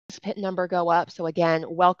participant number go up. So again,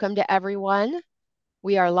 welcome to everyone.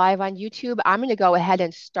 We are live on YouTube. I'm going to go ahead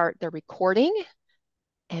and start the recording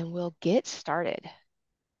and we'll get started.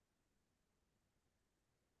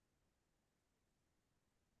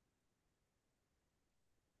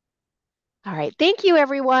 All right, thank you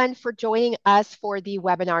everyone for joining us for the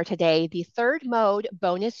webinar today, the third mode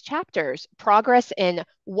bonus chapters, progress in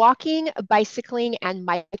walking, bicycling, and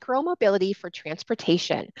micromobility for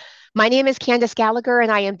transportation. My name is Candace Gallagher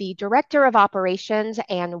and I am the Director of Operations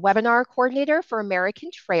and Webinar Coordinator for American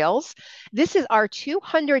Trails. This is our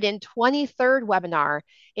 223rd webinar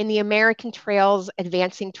in the American Trails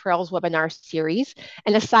Advancing Trails webinar series.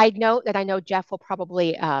 And a side note that I know Jeff will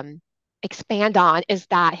probably expand on is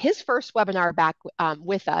that his first webinar back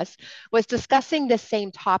with us was discussing the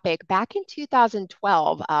same topic back in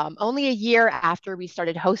 2012, only a year after we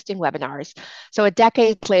started hosting webinars. So a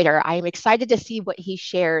decade later, I am excited to see what he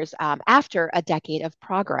shares after a decade of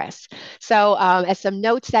progress. So as some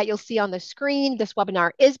notes that you'll see on the screen, this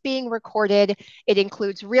webinar is being recorded. It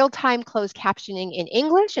includes real-time closed captioning in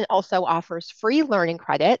English and also offers free learning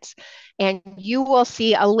credits. And you will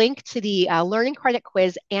see a link to the learning credit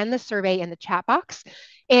quiz and the survey in the chat box.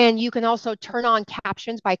 And you can also turn on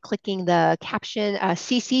captions by clicking the caption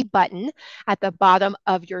CC button at the bottom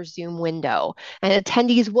of your Zoom window. And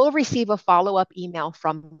attendees will receive a follow-up email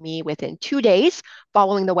from me within 2 days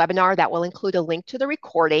following the webinar that will include a link to the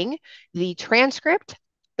recording, the transcript,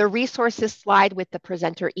 the resources slide with the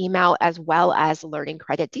presenter email, as well as learning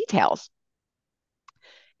credit details.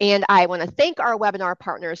 And I want to thank our webinar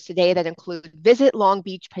partners today that include Visit Long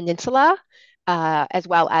Beach Peninsula, as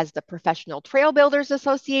well as the Professional Trail Builders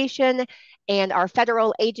Association, and our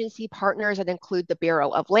federal agency partners that include the Bureau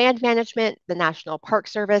of Land Management, the National Park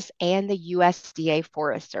Service, and the USDA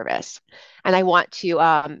Forest Service. And I want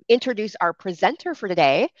to introduce our presenter for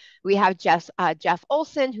today. We have Jeff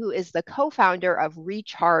Olson, who is the co-founder of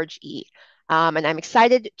Recharge E. And I'm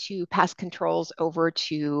excited to pass controls over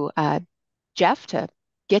to Jeff to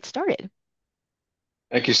get started.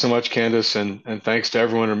 Thank you so much, Candace, and thanks to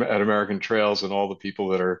everyone at American Trails and all the people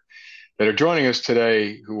that are joining us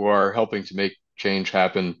today who are helping to make change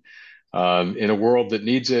happen in a world that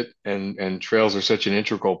needs it. And trails are such an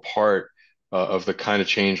integral part of the kind of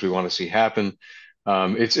change we want to see happen.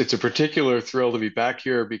 It's a particular thrill to be back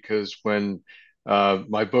here because when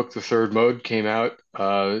my book, The Third Mode, came out,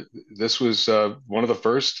 this was one of the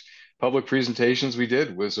first public presentations we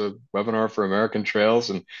did was a webinar for American Trails,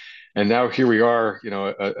 and now here we are,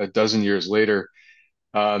 a dozen years later.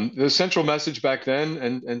 The central message back then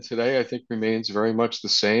and today, I think, remains very much the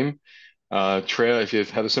same. If you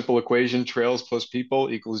had a simple equation, trails plus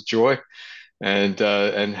people equals joy, and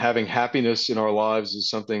having happiness in our lives is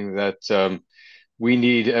something that we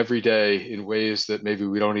need every day in ways that maybe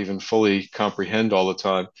we don't even fully comprehend all the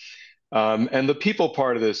time. And the people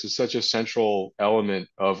part of this is such a central element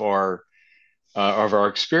of our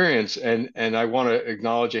experience. And I want to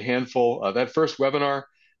acknowledge a handful. That first webinar,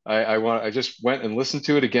 I just went and listened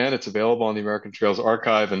to it again. It's available on the American Trails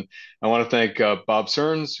Archive, and I want to thank Bob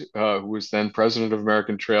Stearns, who was then president of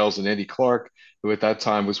American Trails, and Andy Clark, who at that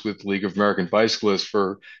time was with the League of American Bicyclists,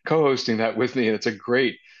 for co-hosting that with me. And it's a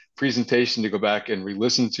great presentation to go back and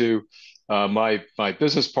re-listen to. My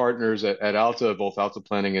business partners at Alta, both Alta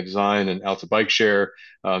Planning and Design and Alta Bike Share,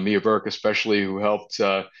 Mia Burke especially, who helped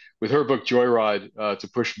with her book Joyride to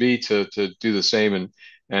push me to do the same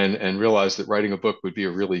and realize that writing a book would be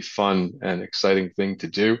a really fun and exciting thing to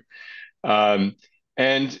do. Um,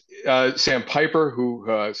 and Sam Piper,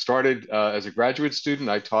 who started as a graduate student.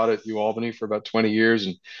 I taught at UAlbany for about 20 years,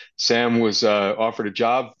 and Sam was offered a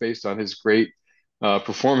job based on his great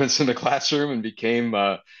performance in the classroom and became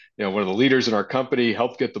one of the leaders in our company,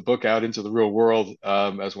 helped get the book out into the real world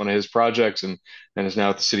as one of his projects, and is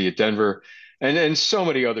now at the city of Denver. And so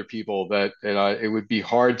many other people that it would be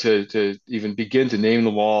hard to even begin to name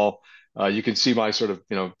them all. You can see my sort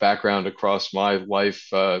of background across my life,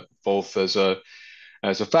 both as a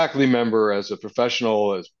faculty member, as a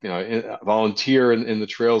professional, as a volunteer in the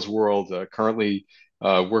trails world. Currently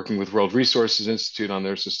working with World Resources Institute on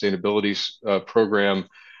their sustainability program,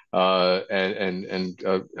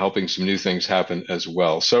 and helping some new things happen as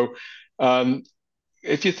well. So.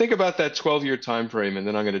 If you think about that 12-year time frame, and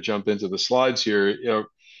then I'm going to jump into the slides here,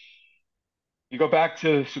 you go back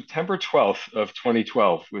to September 12th of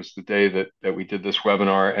 2012 was the day that we did this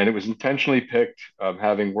webinar, and it was intentionally picked,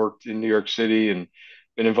 having worked in New York City and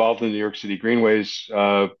been involved in the New York City Greenways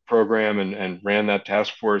program and ran that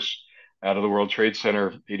task force out of the World Trade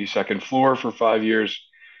Center 82nd floor for 5 years.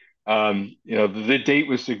 The date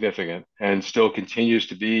was significant and still continues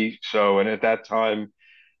to be so. And at that time,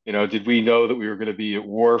 Did we know that we were going to be at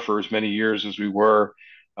war for as many years as we were?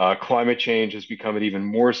 Climate change has become an even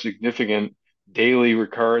more significant daily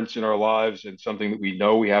recurrence in our lives and something that we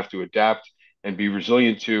know we have to adapt and be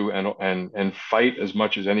resilient to and fight as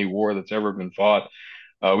much as any war that's ever been fought.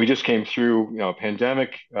 We just came through, a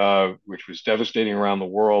pandemic, which was devastating around the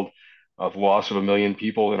world, the loss of 1 million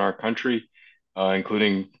people in our country,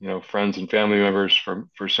 including, friends and family members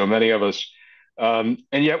for so many of us. And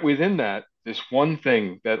yet within that, this one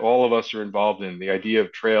thing that all of us are involved in, the idea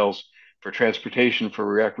of trails for transportation, for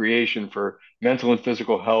recreation, for mental and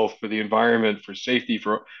physical health, for the environment, for safety,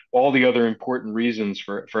 for all the other important reasons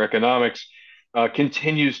for economics,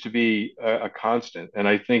 continues to be a constant. And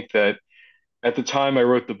I think that at the time I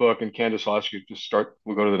wrote the book, and Candace, I'll ask you to start,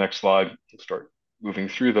 we'll go to the next slide, we'll start moving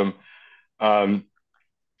through them. Um,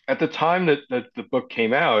 at the time that the book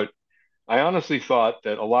came out, I honestly thought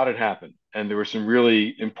that a lot had happened and there were some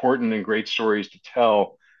really important and great stories to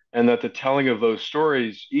tell, and that the telling of those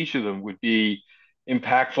stories, each of them would be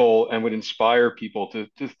impactful and would inspire people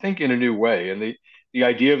to think in a new way. And the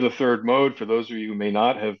idea of the third mode, for those of you who may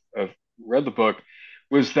not have read the book,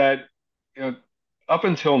 was that, you know, up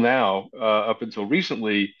until now, up until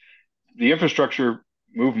recently, the infrastructure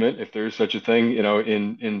movement, if there is such a thing,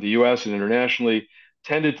 in the U.S. and internationally,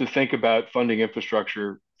 tended to think about funding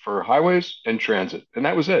infrastructure for highways and transit, and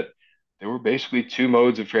that was it. There were basically two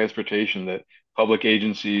modes of transportation that public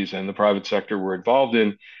agencies and the private sector were involved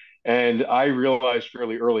in, and I realized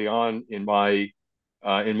fairly early on in my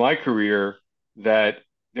career that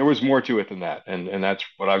there was more to it than that, and that's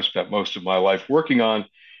what I've spent most of my life working on.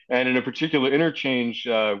 And in a particular interchange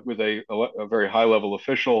with a very high level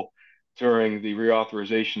official during the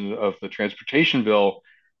reauthorization of the transportation bill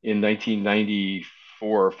in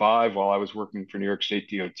 1994 or five, while I was working for New York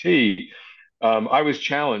State DOT, I was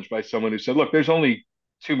challenged by someone who said, "Look, there's only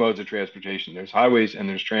two modes of transportation. There's highways and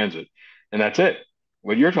there's transit, and that's it.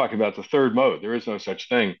 What you're talking about, the third mode, there is no such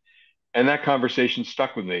thing." And that conversation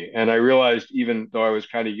stuck with me. And I realized, even though I was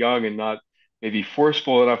kind of young and not maybe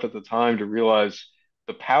forceful enough at the time to realize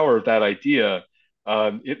the power of that idea,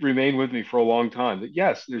 it remained with me for a long time. That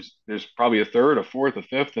yes, there's probably a third, a fourth, a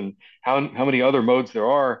fifth, and how many other modes there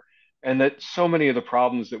are, and that so many of the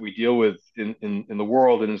problems that we deal with in the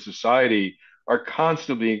world and in society are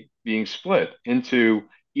constantly being split into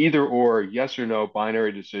either or, yes or no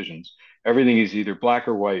binary decisions. Everything is either black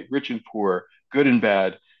or white, rich and poor, good and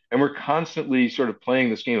bad, and we're constantly sort of playing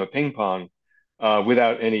this game of ping pong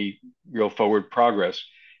without any real forward progress.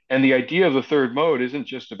 And the idea of the third mode isn't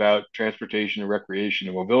just about transportation and recreation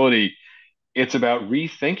and mobility. It's about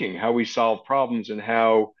rethinking how we solve problems and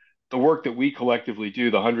how the work that we collectively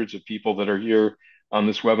do, the hundreds of people that are here on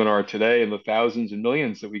this webinar today and the thousands and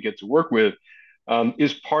millions that we get to work with,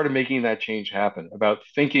 is part of making that change happen, about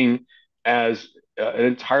thinking as an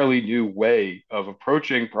entirely new way of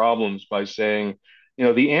approaching problems by saying,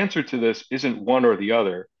 the answer to this isn't one or the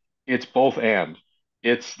other, it's both and.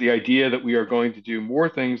 It's the idea that we are going to do more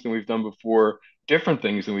things than we've done before, different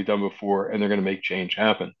things than we've done before, and they're going to make change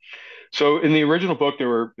happen. So in the original book, there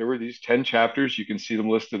were these 10 chapters. You can see them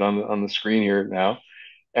listed on the screen here now.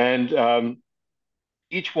 And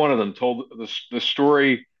each one of them told the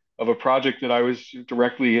story of a project that I was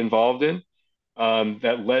directly involved in,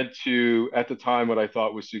 that led to, at the time, what I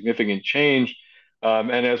thought was significant change.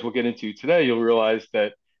 And as we'll get into today, you'll realize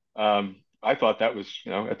that I thought that was,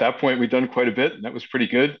 at that point, we'd done quite a bit, and that was pretty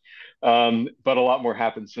good. But a lot more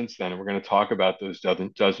happened since then, and we're going to talk about those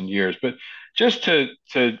dozen years. But just to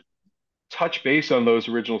touch base on those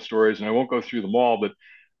original stories, and I won't go through them all, but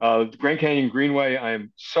the Grand Canyon Greenway, I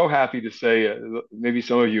am so happy to say, maybe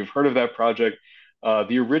some of you have heard of that project.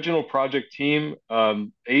 The original project team,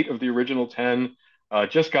 8 of the original 10,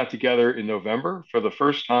 just got together in November for the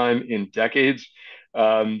first time in decades,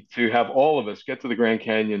 to have all of us get to the Grand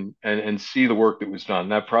Canyon and see the work that was done.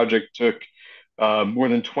 That project took more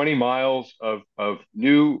than 20 miles of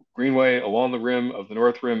new greenway along the rim of the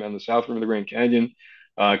North Rim and the South Rim of the Grand Canyon,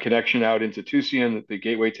 connection out into Tucson, the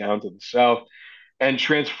gateway town to the south, and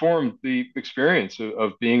transformed the experience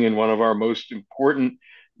of being in one of our most important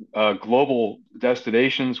global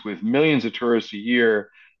destinations with millions of tourists a year,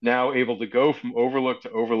 now able to go from overlook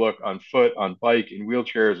to overlook on foot, on bike, in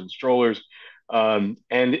wheelchairs and strollers. And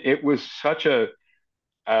it was such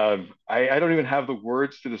I don't even have the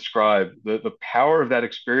words to describe the power of that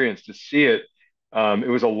experience, to see it. It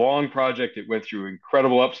was a long project. It went through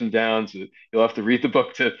incredible ups and downs. You'll have to read the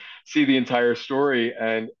book to see the entire story,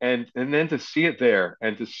 and then to see it there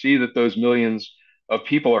and to see that those millions of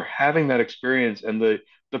people are having that experience, and the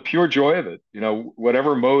pure joy of it.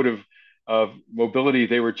 Whatever mode of mobility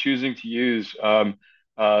they were choosing to use.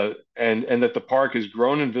 and that the park has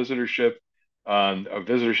grown in visitorship.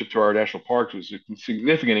 Visitorship to our national parks was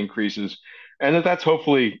significant increases, and that's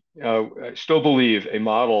hopefully, I still believe, a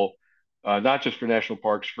model, not just for national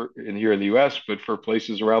parks here in the U.S., but for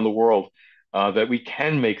places around the world, that we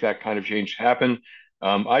can make that kind of change happen.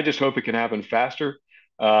 I just hope it can happen faster,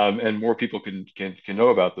 and more people can know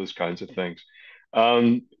about those kinds of things.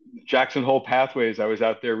 Um, Jackson Hole Pathways, I was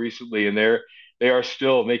out there recently, and they are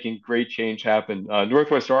still making great change happen.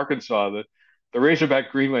 Northwest Arkansas, the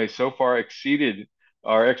Razorback Greenway so far exceeded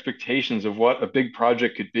our expectations of what a big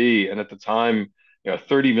project could be. And at the time,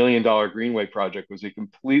 $30 million Greenway project was a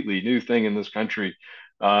completely new thing in this country,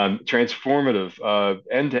 transformative,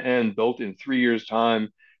 end to end, built in 3 years' time,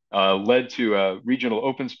 led to a regional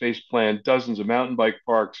open space plan, dozens of mountain bike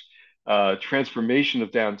parks, transformation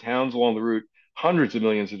of downtowns along the route, hundreds of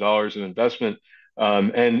millions of dollars in investment.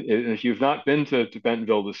 And if you've not been to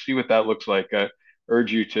Bentonville to see what that looks like, I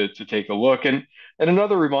urge you to take a look. And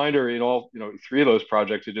another reminder, in all, three of those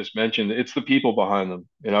projects I just mentioned, it's the people behind them.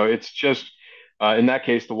 It's just, in that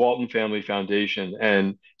case, the Walton Family Foundation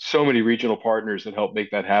and so many regional partners that help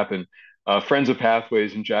make that happen. Friends of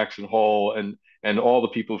Pathways in Jackson Hole, and all the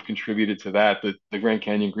people who've contributed to that, the Grand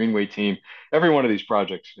Canyon Greenway team. Every one of these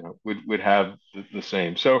projects, would have the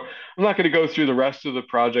same. So I'm not going to go through the rest of the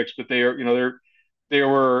projects, but they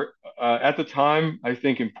were, at the time, I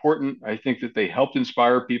think, important. I think that they helped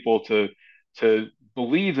inspire people to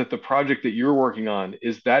believe that the project that you're working on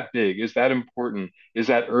is that big, is that important, is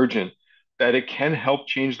that urgent, that it can help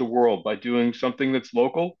change the world by doing something that's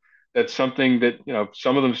local. That's something that,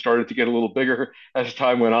 some of them started to get a little bigger as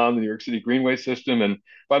time went on, the New York City Greenway system. And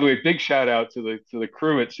by the way, big shout out to the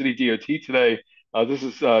crew at City DOT today. This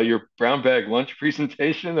is your brown bag lunch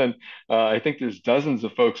presentation, and I think there's dozens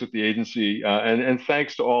of folks at the agency, and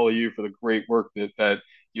thanks to all of you for the great work that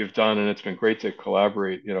you've done, and it's been great to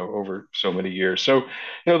collaborate, over so many years. So,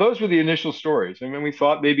 those were the initial stories. I mean, we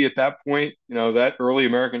thought maybe at that point, that early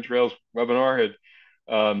American Trails webinar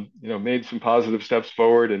had, made some positive steps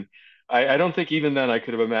forward, and I don't think even then I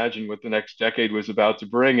could have imagined what the next decade was about to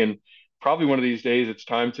bring. And probably one of these days it's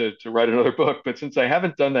time to write another book. But since I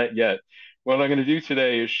haven't done that yet, what I'm going to do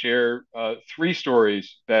today is share three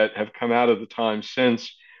stories that have come out of the time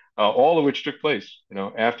since, all of which took place,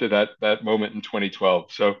 after that moment in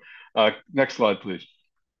 2012. So, next slide, please,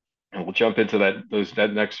 and we'll jump into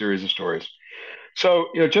that next series of stories. So,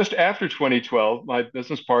 just after 2012, my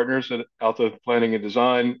business partners at Alta Planning and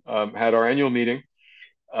Design had our annual meeting.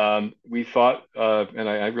 We thought, and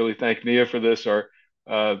I really thank Mia for this, a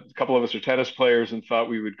couple of us are tennis players and thought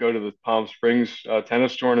we would go to the Palm Springs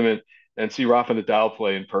tennis tournament and see Rafa Nadal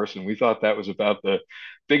play in person. We thought that was about the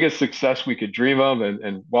biggest success we could dream of.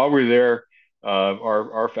 And while we were there,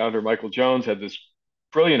 our founder, Michael Jones, had this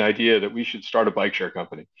brilliant idea that we should start a bike share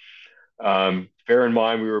company. Bear in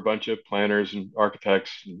mind, we were a bunch of planners and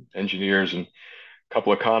architects and engineers and a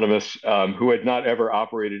couple economists, who had not ever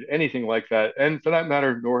operated anything like that. And for that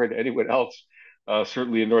matter, nor had anyone else,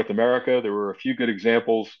 certainly in North America. There were a few good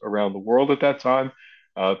examples around the world at that time,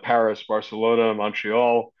 Paris, Barcelona,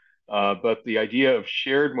 Montreal. But the idea of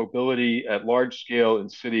shared mobility at large scale in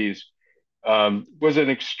cities, was an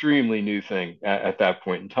extremely new thing at that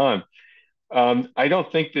point in time. I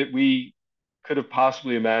don't think that we could have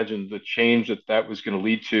possibly imagined the change that was going to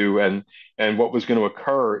lead to, and what was going to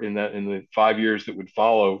occur in the 5 years that would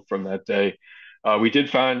follow from that day. We did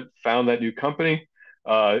found that new company.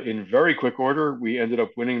 In very quick order, we ended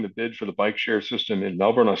up winning the bid for the bike share system in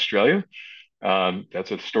Melbourne, Australia.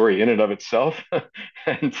 That's a story in and of itself,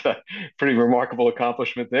 and pretty remarkable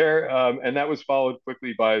accomplishment there. And that was followed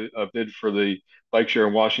quickly by a bid for the bike share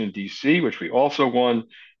in Washington, D.C., which we also won.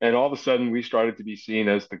 And all of a sudden, we started to be seen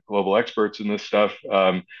as the global experts in this stuff.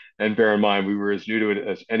 And bear in mind, we were as new to it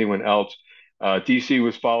as anyone else. D.C.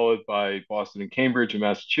 was followed by Boston and Cambridge in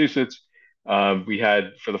Massachusetts. We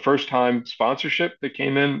had, for the first time, sponsorship that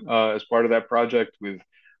came in as part of that project with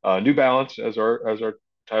New Balance as our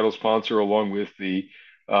title sponsor, along with the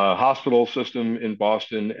hospital system in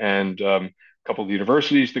Boston and a couple of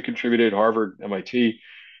universities that contributed, Harvard, MIT.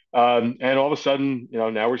 And all of a sudden,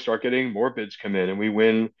 now we start getting more bids come in, and we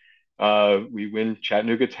win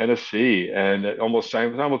Chattanooga, Tennessee, and almost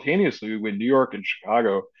simultaneously we win New York and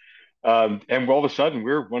Chicago. And all of a sudden,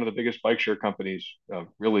 we're one of the biggest bike share companies,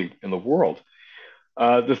 really, in the world.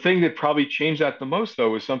 The thing that probably changed that the most,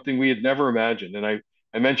 though, was something we had never imagined. And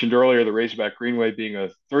I mentioned earlier the Razorback Greenway being a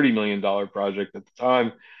 $30 million project at the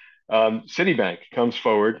time. Citibank comes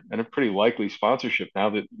forward, and a pretty likely sponsorship. Now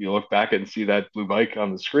that you look back and see that blue bike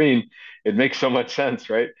on the screen, it makes so much sense,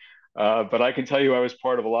 right? But I can tell you I was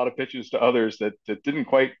part of a lot of pitches to others that didn't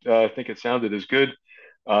quite think it sounded as good.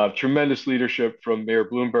 Tremendous leadership from Mayor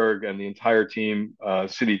Bloomberg and the entire team.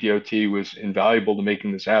 City DOT was invaluable to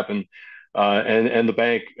making this happen, and the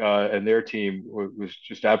bank and their team was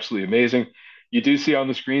just absolutely amazing. You do see on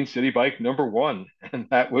the screen Citi Bike #1, and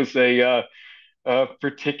that was a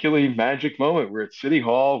particularly magic moment. We're at City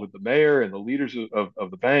Hall with the mayor and the leaders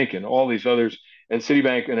of the bank and all these others, and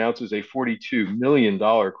Citibank announces a $42 million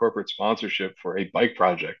corporate sponsorship for a bike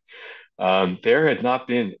project. There had not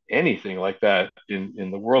been anything like that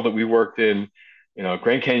in the world that we worked in.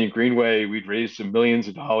 Grand Canyon Greenway, we'd raised some millions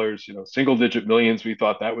of dollars, single digit millions. We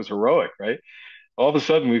thought that was heroic, right? All of a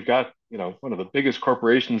sudden, we've got, one of the biggest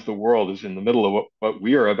corporations in the world is in the middle of what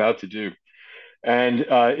we are about to do. And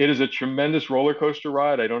it is a tremendous roller coaster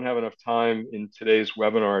ride. I don't have enough time in today's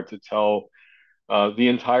webinar to tell the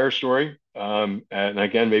entire story. And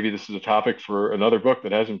again, maybe this is a topic for another book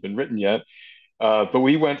that hasn't been written yet. But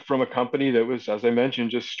we went from a company that was, as I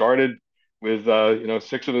mentioned, just started with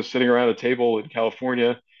six of us sitting around a table in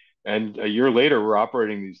California, and a year later we're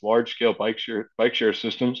operating these large-scale bike share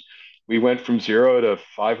systems. We went from 0 to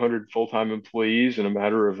 500 full-time employees in a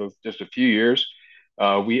matter of just a few years.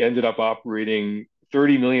 We ended up operating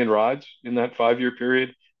 30 million rides in that 5 year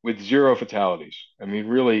period with zero fatalities. I mean,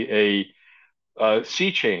 really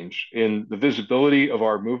sea change in the visibility of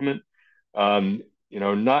our movement.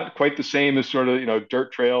 Not quite the same as sort of,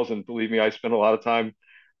 dirt trails. And believe me, I spent a lot of time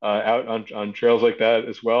out on trails like that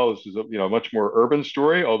as well. This is a much more urban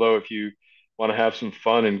story. Although if you want to have some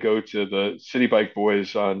fun and go to the City Bike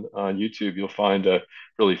Boys on YouTube, you'll find a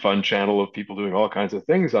really fun channel of people doing all kinds of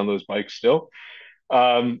things on those bikes still.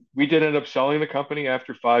 We did end up selling the company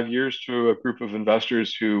after 5 years to a group of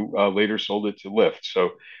investors who later sold it to Lyft.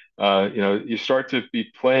 So, you start to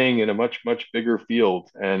be playing in a much, much bigger field,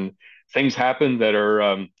 and things happen that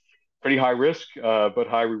are pretty high risk, but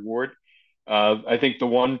high reward. I think the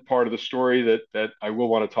one part of the story that I will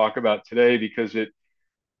want to talk about today, because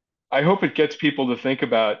I hope it gets people to think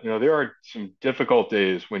about, there are some difficult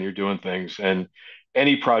days when you're doing things, and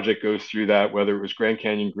any project goes through that, whether it was Grand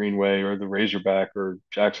Canyon Greenway or the Razorback or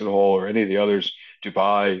Jackson Hole or any of the others,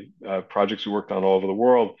 Dubai, projects we worked on all over the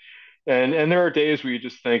world. And there are days where you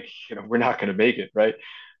just think, we're not going to make it, right?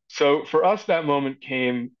 So for us, that moment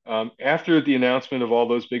came after the announcement of all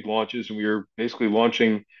those big launches, and we were basically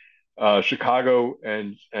launching Chicago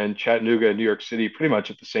and Chattanooga and New York City pretty much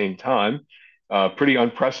at the same time. Pretty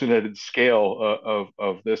unprecedented scale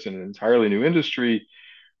of this in an entirely new industry.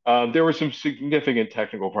 There were some significant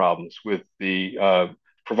technical problems with the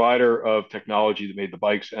provider of technology that made the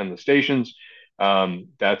bikes and the stations.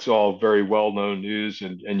 That's all very well-known news,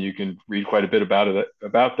 and you can read quite a bit about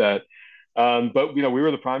that. But we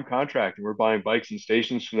were the prime contract, and we're buying bikes and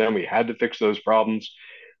stations from them. We had to fix those problems.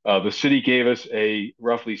 The city gave us a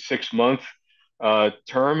roughly 6 month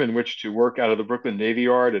term in which to work out of the Brooklyn Navy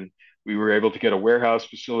Yard, and we were able to get a warehouse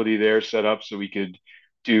facility there set up so we could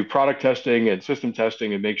do product testing and system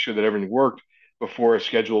testing and make sure that everything worked before a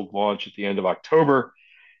scheduled launch at the end of October.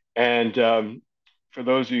 And for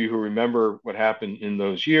those of you who remember what happened in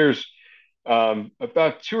those years,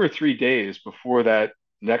 about 2 or 3 days before that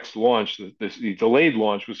next launch, the delayed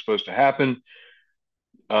launch was supposed to happen.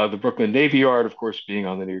 The Brooklyn Navy Yard, of course, being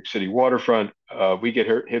on the New York City waterfront, we get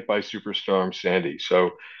hit by Superstorm Sandy.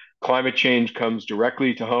 So climate change comes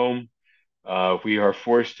directly to home. We are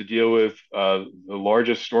forced to deal with the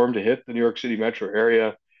largest storm to hit the New York City metro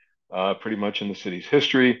area, pretty much in the city's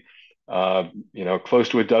history. Close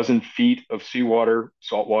to a dozen feet of seawater,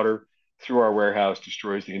 salt water through our warehouse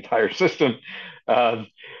destroys the entire system.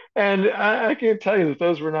 And I can tell you that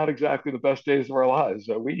those were not exactly the best days of our lives.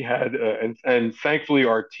 We had, and thankfully,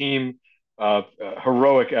 our team,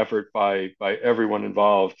 heroic effort by everyone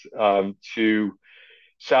involved to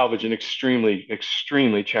salvage an extremely,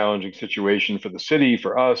 extremely challenging situation for the city,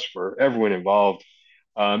 for us, for everyone involved.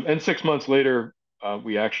 And 6 months later,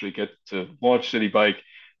 we actually get to launch City Bike.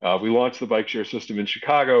 We launched the bike share system in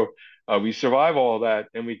Chicago. We survive all of that,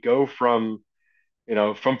 and we go from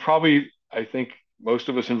probably, I think most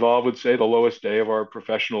of us involved would say, the lowest day of our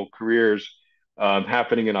professional careers,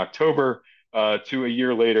 happening in October, to a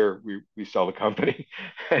year later, we sell the company,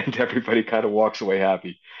 and everybody kind of walks away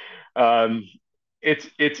happy. Um,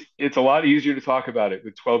 it's a lot easier to talk about it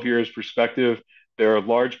with 12 years perspective. There are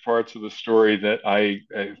large parts of the story that I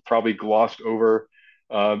probably glossed over,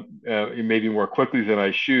 maybe more quickly than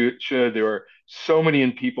I should. There are so many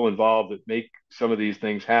people involved that make some of these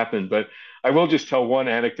things happen. But I will just tell one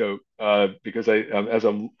anecdote, because as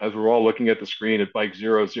we're all looking at the screen at Bike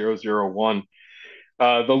 0001,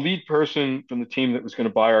 the lead person from the team that was going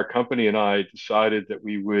to buy our company and I decided that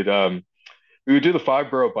we would do the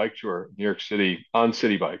 5 borough bike tour in New York City on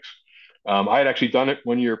city bikes. I had actually done it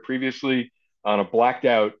 1 year previously on a blacked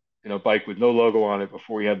out, bike with no logo on it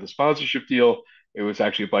before we had the sponsorship deal. It was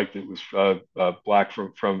actually a bike that was black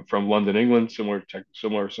from London, England,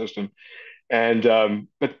 similar system. And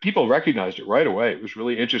but people recognized it right away. It was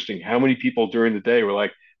really interesting how many people during the day were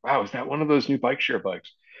like, "Wow, is that one of those new bike share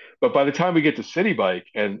bikes?" But by the time we get to City Bike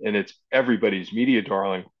and it's everybody's media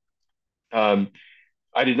darling, um,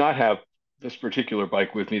 I did not have this particular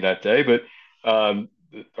bike with me that day, but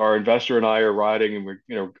our investor and I are riding, and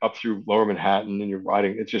we're up through Lower Manhattan, and you're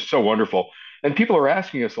riding. It's just so wonderful, and people are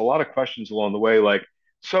asking us a lot of questions along the way, like,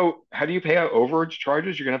 "So, how do you pay out overage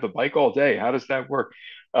charges? You're gonna have the bike all day. How does that work?"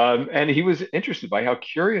 And he was interested by how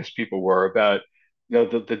curious people were about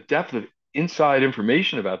the depth of inside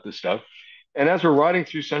information about this stuff. And as we're riding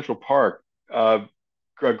through Central Park, a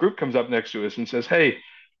group comes up next to us and says, "Hey,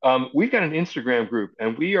 we've got an Instagram group,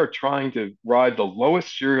 and we are trying to ride the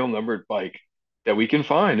lowest serial numbered bike that we can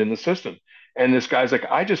find in the system." And this guy's like,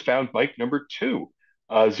 "I just found bike number two,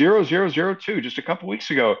 0002, just a couple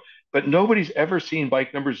weeks ago, but nobody's ever seen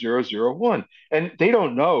bike number 001." And they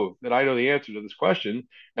don't know that I know the answer to this question.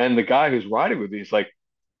 And the guy who's riding with me is like,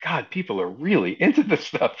 "God, people are really into this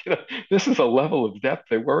stuff. This is a level of depth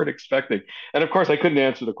they weren't expecting." And of course, I couldn't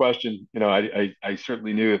answer the question. I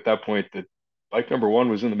certainly knew at that point that bike number one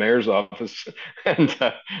was in the mayor's office, and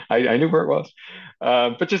I knew where it was.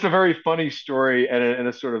 But just a very funny story, and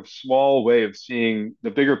a sort of small way of seeing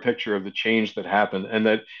the bigger picture of the change that happened, and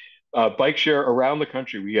that bike share around the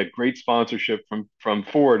country. We had great sponsorship from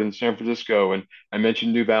Ford in San Francisco, and I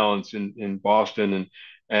mentioned New Balance in Boston,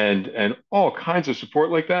 and all kinds of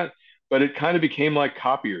support like that. But it kind of became like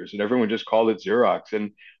copiers, and everyone just called it Xerox.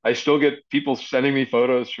 And I still get people sending me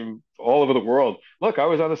photos from all over the world. "Look, I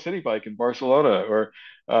was on a city bike in Barcelona," or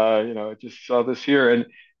 "I just saw this here,"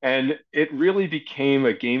 and it really became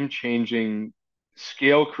a game-changing,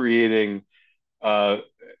 scale-creating, uh,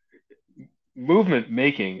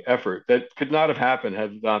 movement-making effort that could not have happened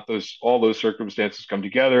had not all those circumstances come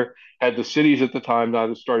together. Had the cities at the time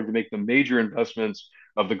not started to make the major investments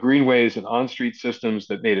of the greenways and on-street systems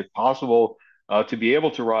that made it possible to be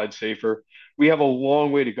able to ride safer. We have a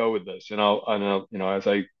long way to go with this, and as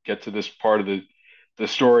I get to this part of the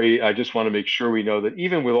story, I just want to make sure we know that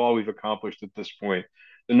even with all we've accomplished at this point,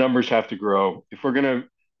 the numbers have to grow if we're going to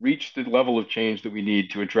reach the level of change that we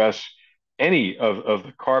need to address any of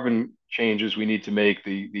the carbon changes we need to make,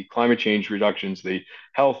 the climate change reductions, the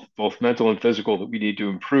health, both mental and physical, that we need to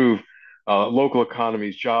improve, local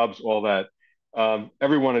economies, jobs, all that.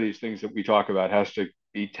 Every one of these things that we talk about has to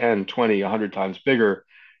be 10, 20, 100 times bigger.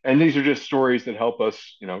 And these are just stories that help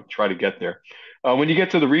us, try to get there. When you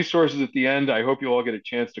get to the resources at the end, I hope you all get a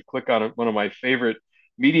chance to click on one of my favorite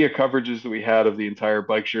media coverages that we had of the entire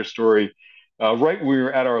bike share story. Right when we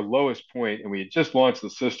were at our lowest point, and we had just launched the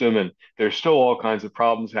system, and there's still all kinds of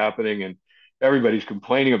problems happening, and everybody's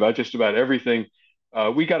complaining about just about everything.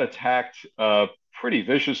 We got attacked pretty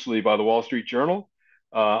viciously by the Wall Street Journal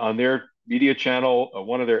on their media channel.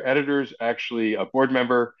 One of their editors, actually a board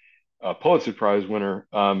member, a Pulitzer Prize winner,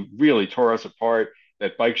 really tore us apart.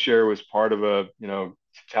 That bike share was part of a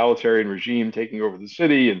totalitarian regime taking over the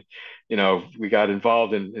city, and we got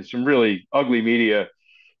involved in some really ugly media.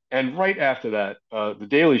 And right after that, The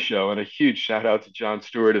Daily Show, and a huge shout out to Jon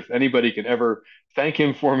Stewart. If anybody can ever thank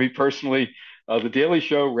him for me personally, The Daily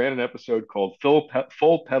Show ran an episode called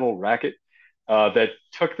Full Pedal Racket that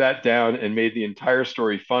took that down and made the entire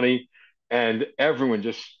story funny. And everyone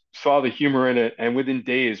just saw the humor in it. And within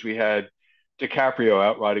days, we had DiCaprio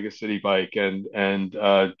out riding a city bike, and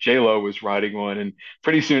J-Lo was riding one. And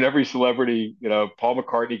pretty soon, every celebrity, Paul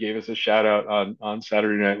McCartney gave us a shout out on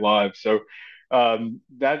Saturday Night Live. So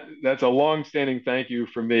that's a long-standing thank you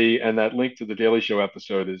from me, and that link to the Daily Show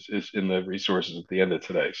episode is in the resources at the end of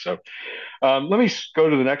today. So let me go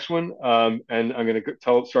to the next one, and I'm going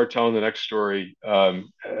to start telling the next story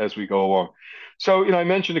as we go along. So I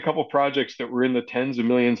mentioned a couple projects that were in the tens of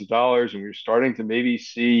millions of dollars, and we are starting to maybe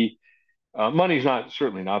see money's not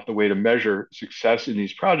certainly not the way to measure success in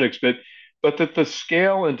these projects, but that the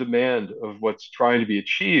scale and demand of what's trying to be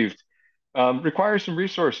achieved requires some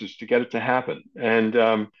resources to get it to happen. And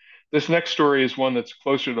this next story is one that's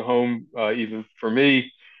closer to home, even for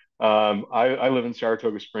me. I live in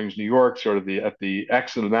Saratoga Springs, New York, sort of at the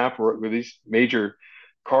X of the map where these major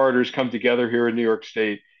corridors come together here in New York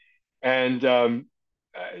State. And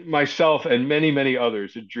myself and many, many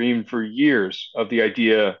others had dreamed for years of the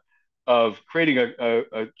idea of creating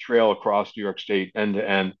a trail across New York State end to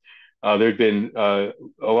end. There'd been a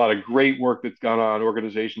lot of great work that's gone on,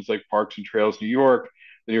 organizations like Parks and Trails New York,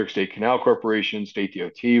 the New York State Canal Corporation, State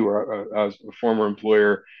DOT, where I was a former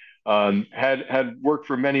employer. had worked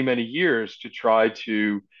for many, many years to try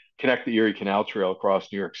to connect the Erie Canal Trail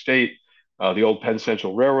across New York State. The old Penn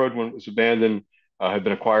Central Railroad, when it was abandoned, had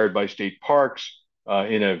been acquired by state parks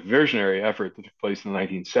in a visionary effort that took place in the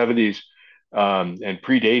 1970s, and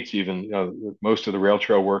predates even most of the rail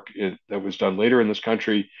trail work that was done later in this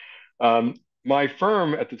country. My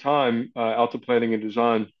firm at the time, Alta Planning and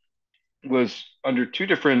Design, was under two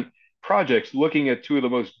different projects looking at two of the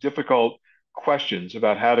most difficult questions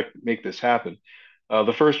about how to make this happen.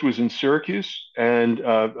 The first was in Syracuse, and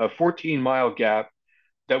a 14-mile gap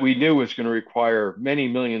that we knew was going to require many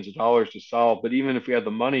millions of dollars to solve. But even if we had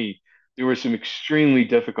the money, there were some extremely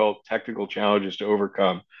difficult technical challenges to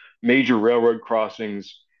overcome. Major railroad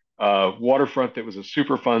crossings, waterfront that was a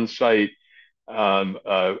Superfund site,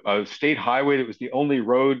 a state highway that was the only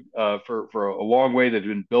road for a long way that had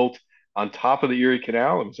been built on top of the Erie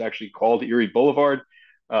Canal. It was actually called Erie Boulevard,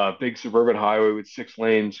 big suburban highway with 6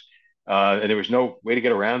 lanes, and there was no way to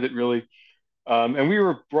get around it really. And we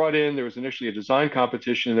were brought in. There was initially a design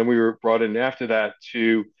competition, and then we were brought in after that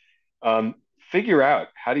to um, figure out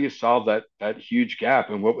how do you solve that huge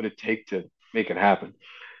gap and what would it take to make it happen.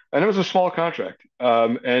 And it was a small contract,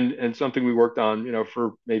 and something we worked on,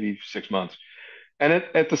 for maybe 6 months. And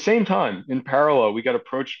at the same time, in parallel, we got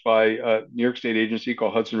approached by a New York State agency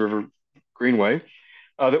called Hudson River Greenway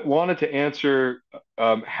that wanted to answer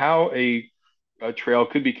how a trail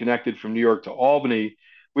could be connected from New York to Albany,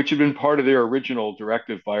 which had been part of their original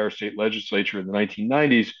directive by our state legislature in the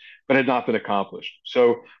 1990s, but had not been accomplished.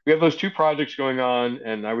 So we have those two projects going on,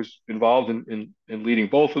 and I was involved in leading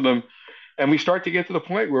both of them. And we start to get to the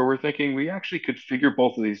point where we're thinking we actually could figure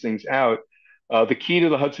both of these things out. The key to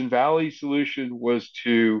the Hudson Valley solution was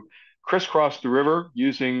to crisscross the river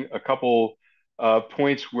using a couple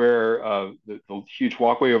points where the huge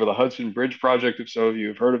walkway over the Hudson Bridge project, if some of you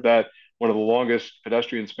have heard of that, one of the longest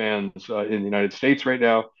pedestrian spans in the United States right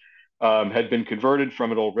now, had been converted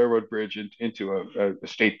from an old railroad bridge into a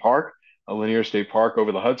state park, a linear state park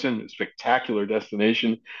over the Hudson, a spectacular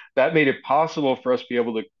destination. That made it possible for us to be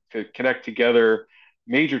able to connect together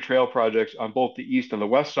major trail projects on both the east and the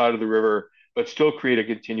west side of the river, but still create a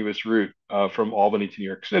continuous route from Albany to New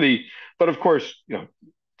York City. But of course,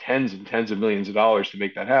 tens and tens of millions of dollars to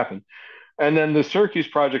make that happen. And then the Syracuse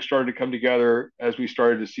project started to come together as we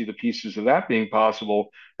started to see the pieces of that being possible.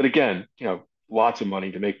 But again, lots of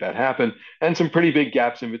money to make that happen and some pretty big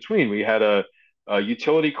gaps in between. We had a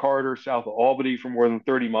utility corridor south of Albany for more than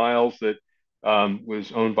 30 miles that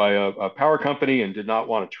was owned by a power company and did not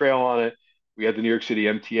want a trail on it. We had the New York City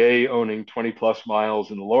MTA owning 20 plus miles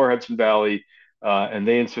in the lower Hudson Valley, and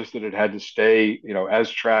they insisted it had to stay, as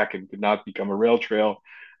track and could not become a rail trail.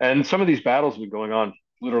 And some of these battles have been going on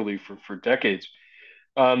literally for decades.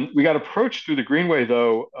 We got approached through the Greenway,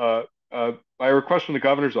 though, by a request from the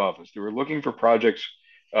governor's office. They were looking for projects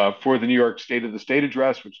for the New York State of the State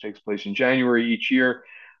address, which takes place in January each year.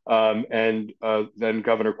 And then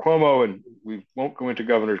Governor Cuomo, and we won't go into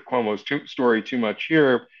Governor Cuomo's story too much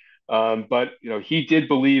here, but he did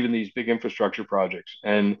believe in these big infrastructure projects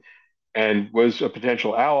and was a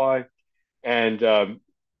potential ally. And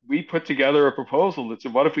we put together a proposal that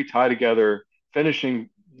said, what if we tie together finishing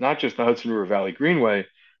not just the Hudson River Valley Greenway,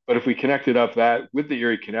 but if we connected up that with the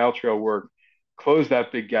Erie Canal Trail work, closed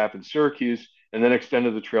that big gap in Syracuse, and then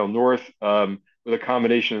extended the trail north with a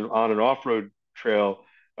combination of on and off road trail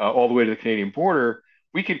all the way to the Canadian border,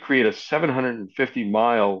 we could create a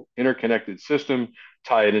 750-mile interconnected system,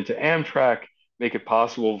 tie it into Amtrak, make it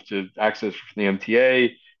possible to access from the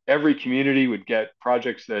MTA. Every community would get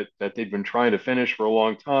projects that they'd been trying to finish for a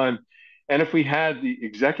long time. And if we had the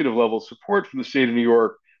executive level support from the state of New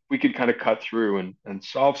York, we could kind of cut through and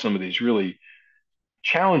solve some of these really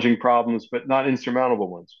challenging problems, but not insurmountable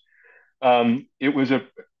ones. It was a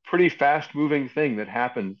pretty fast moving thing that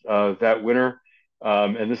happened that winter.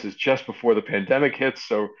 And this is just before the pandemic hits.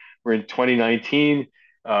 So we're in 2019.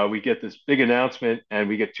 We get this big announcement and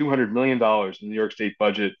we get $200 million in the New York State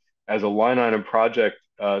budget as a line item project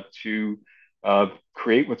to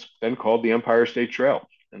create what's then called the Empire State Trail.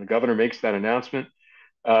 And the governor makes that announcement.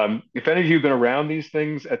 If any of you have been around these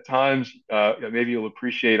things at times, maybe you'll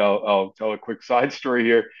appreciate. I'll tell a quick side story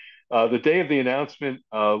here. The day of the announcement,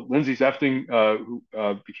 Lindsay Zefting, who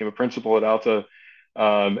became a principal at Alta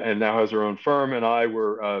and now has her own firm, and I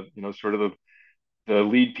were, sort of the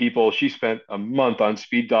lead people. She spent a month on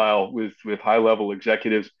speed dial with high level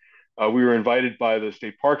executives. We were invited by the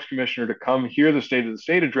state parks commissioner to come hear the state of the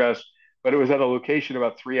state address, but it was at a location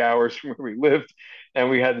about 3 hours from where we lived, and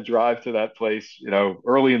we had to drive to that place,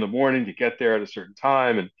 early in the morning to get there at a certain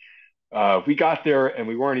time. And we got there, and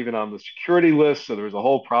we weren't even on the security list, so there was a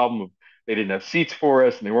whole problem of they didn't have seats for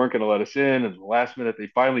us and they weren't going to let us in. And at the last minute, they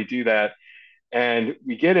finally do that. And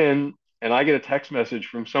we get in, and I get a text message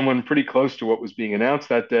from someone pretty close to what was being announced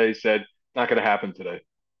that day, said, not going to happen today.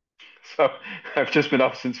 So I've just been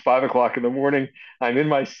up since 5 o'clock in the morning. I'm in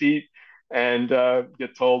my seat and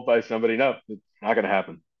get told by somebody, no, it's not going to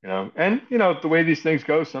happen. And the way these things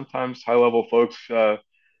go, sometimes high level folks, they've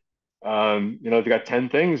got 10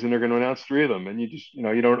 things and they're going to announce three of them. And you just,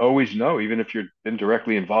 you don't always know, even if you've been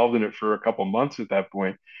directly involved in it for a couple months at that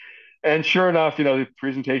point. And sure enough, the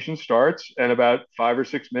presentation starts, and about 5 or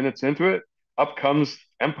 6 minutes into it, up comes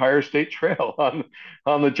Empire State Trail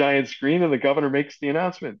on the giant screen, and the governor makes the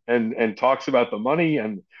announcement and talks about the money,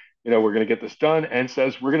 and we're going to get this done, and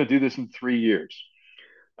says we're going to do this in 3 years.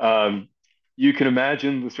 Um, you can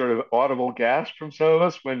imagine the sort of audible gasp from some of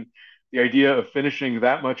us when the idea of finishing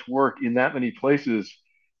that much work in that many places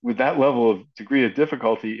with that level of degree of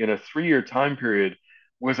difficulty in a 3 year time period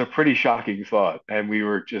was a pretty shocking thought. And we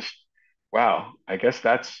were just, wow, I guess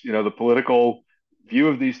that's, the political view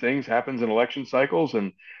of these things happens in election cycles.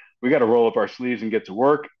 And we got to roll up our sleeves and get to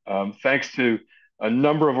work. Thanks to a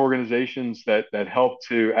number of organizations that helped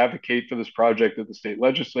to advocate for this project at the state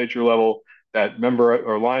legislature level. That member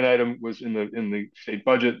or line item was in the state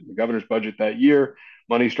budget, the governor's budget that year.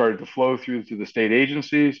 Money started to flow through to the state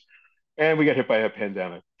agencies, and we got hit by a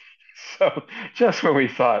pandemic. So just when we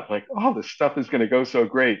thought like, oh, this stuff is going to go so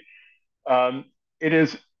great, it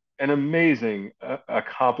is an amazing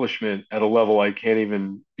accomplishment at a level I can't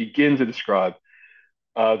even begin to describe.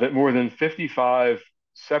 That more than 55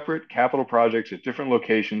 separate capital projects at different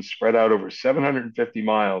locations spread out over 750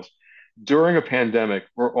 miles during a pandemic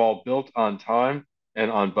were all built on time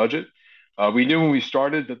and on budget. We knew when we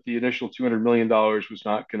started that the initial $200 million was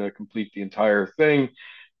not going to complete the entire thing.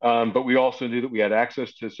 But we also knew that we had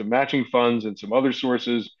access to some matching funds and some other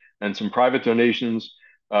sources and some private donations.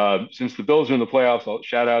 Since the Bills are in the playoffs, I'll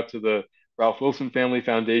shout out to the Ralph Wilson Family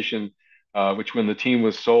Foundation, which when the team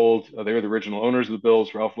was sold, they were the original owners of the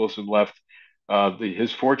Bills. Ralph Wilson left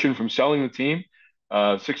his fortune from selling the team,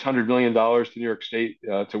 $600 million to New York State,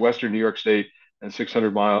 to Western New York State, and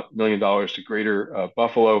 $600 million to Greater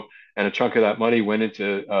Buffalo. And a chunk of that money went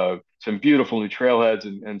into some beautiful new trailheads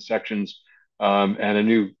and sections, and a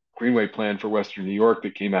new Greenway plan for Western New York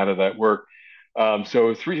that came out of that work.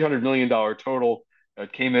 So $300 million total.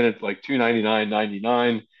 Came in at like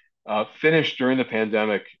 299.99, finished during the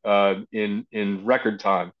pandemic in record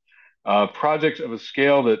time. Projects of a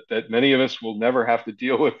scale that many of us will never have to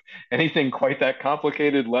deal with anything quite that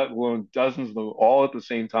complicated, let alone dozens of them all at the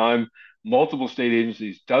same time, multiple state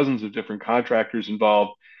agencies, dozens of different contractors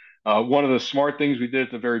involved. One of the smart things we did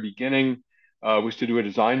at the very beginning was to do a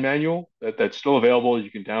design manual that's still available. You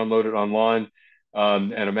can download it online,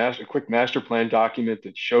 and a quick master plan document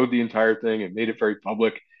that showed the entire thing and made it very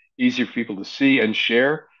public, easy for people to see and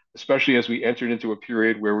share, especially as we entered into a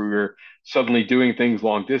period where we were suddenly doing things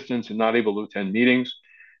long distance and not able to attend meetings.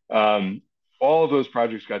 Um, all of those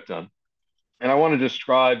projects got done. And I want to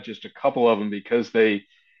describe just a couple of them because they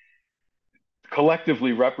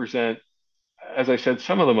collectively represent, as I said,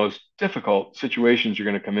 some of the most difficult situations you're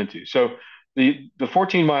going to come into. So the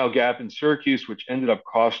 14-mile gap in Syracuse, which ended up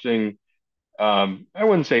costing, I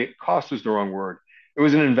wouldn't say cost is the wrong word. It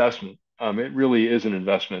was an investment. It really is an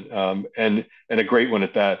investment, and a great one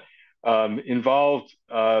at that. Involved,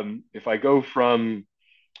 if I go from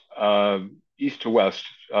east to west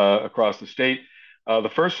across the state,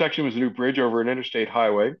 the first section was a new bridge over an interstate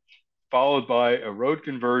highway, followed by a road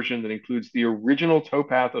conversion that includes the original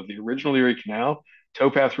towpath of the original Erie Canal.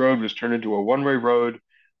 Towpath Road was turned into a one-way road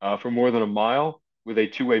for more than a mile with a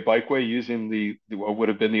two-way bikeway using what would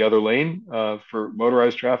have been the other lane for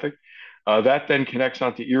motorized traffic. That then connects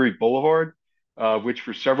onto Erie Boulevard, which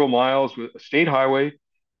for several miles with a state highway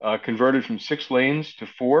converted from 6 lanes to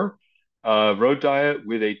four. Road diet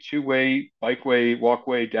with a two-way bikeway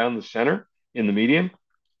walkway down the center in the median.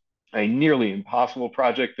 A nearly impossible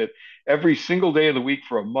project that every single day of the week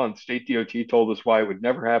for a month, State DOT told us why it would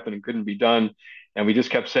never happen and couldn't be done. And we just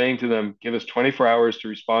kept saying to them, give us 24 hours to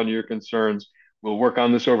respond to your concerns. We'll work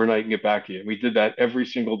on this overnight and get back to you. And we did that every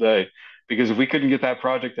single day because if we couldn't get that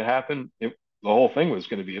project to happen, the whole thing was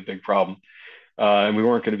going to be a big problem. And we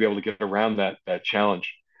weren't going to be able to get around that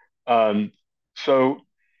challenge. So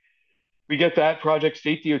we get that project.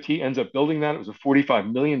 State DOT ends up building that. It was a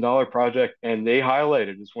 $45 million project, and they highlighted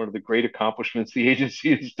it as one of the great accomplishments the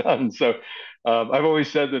agency has done. So I've always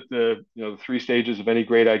said that the three stages of any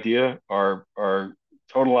great idea are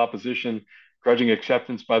total opposition, grudging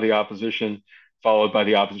acceptance by the opposition, followed by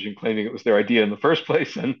the opposition claiming it was their idea in the first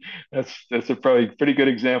place. And that's a probably pretty good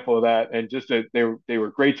example of that. And they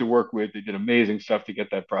were great to work with. They did amazing stuff to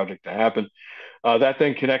get that project to happen. That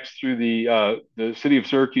then connects through the city of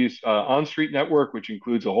Syracuse on-street network, which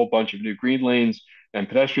includes a whole bunch of new green lanes and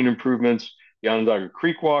pedestrian improvements, the Onondaga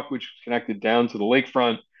Creek Walk, which is connected down to the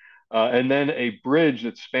lakefront, and then a bridge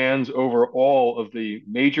that spans over all of the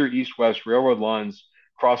major east-west railroad lines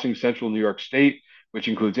crossing central New York State, which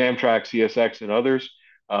includes Amtrak, CSX, and others.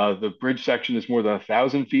 The bridge section is more than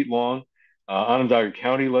 1,000 feet long. Onondaga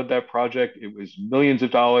County led that project. It was millions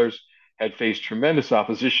of dollars, had faced tremendous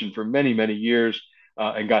opposition for many, many years,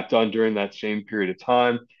 and got done during that same period of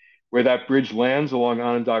time. Where that bridge lands along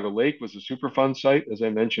Onondaga Lake was a Superfund site, as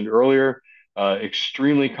I mentioned earlier.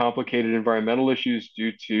 Extremely complicated environmental issues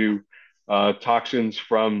due to toxins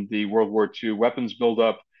from the World War II weapons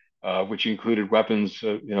buildup, which included weapons,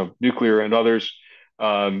 nuclear and others,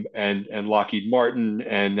 and Lockheed Martin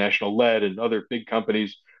and National Lead and other big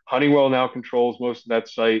companies. Honeywell now controls most of that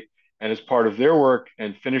site. And as part of their work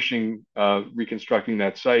and finishing reconstructing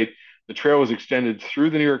that site, the trail was extended through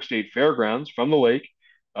the New York State Fairgrounds from the lake.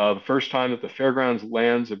 The first time that the fairgrounds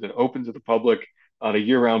lands have been open to the public on a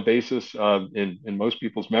year-round basis in most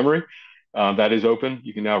people's memory. That is open.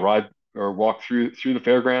 You can now ride or walk through the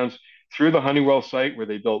fairgrounds, through the Honeywell site where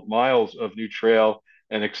they built miles of new trail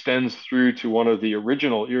and extends through to one of the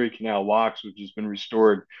original Erie Canal locks, which has been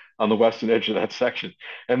restored on the western edge of that section.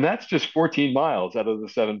 And that's just 14 miles out of the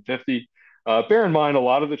 750. Bear in mind, a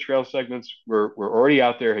lot of the trail segments were already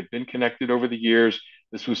out there, had been connected over the years.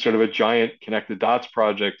 This was sort of a giant connect the dots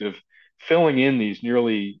project of filling in these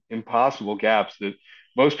nearly impossible gaps that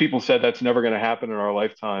most people said that's never going to happen in our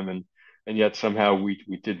lifetime, and yet somehow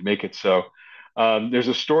we did make it so. There's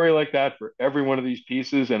a story like that for every one of these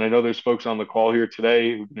pieces, and I know there's folks on the call here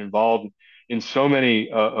today who've been involved in so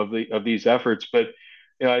many of these efforts. But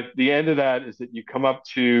at the end of that is that you come up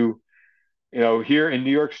to, here in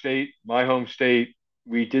New York State, my home state,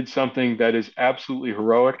 we did something that is absolutely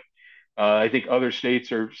heroic. I think other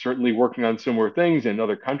states are certainly working on similar things in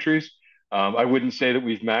other countries. I wouldn't say that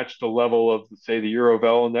we've matched the level of, say, the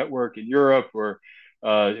Eurovelo network in Europe or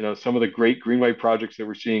some of the great Greenway projects that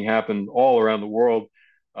we're seeing happen all around the world.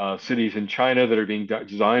 Cities in China that are being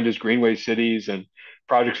designed as Greenway cities, and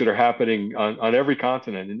projects that are happening on every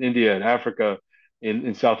continent, in India and Africa,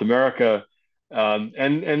 in South America.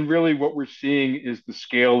 And really what we're seeing is the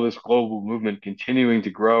scale of this global movement continuing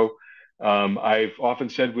to grow. I've often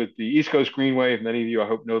said with the East Coast Greenway, many of you I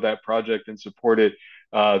hope know that project and support it,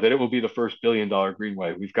 that it will be the first billion-dollar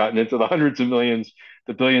Greenway. We've gotten into the hundreds of millions.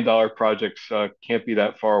 The billion-dollar projects can't be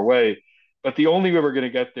that far away. But the only way we're going to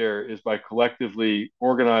get there is by collectively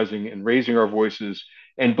organizing and raising our voices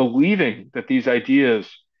and believing that these ideas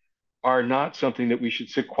are not something that we should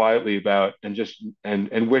sit quietly about and just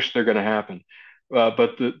and wish they're going to happen.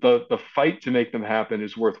 But the fight to make them happen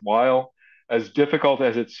is worthwhile. As difficult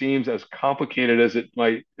as it seems, as complicated as it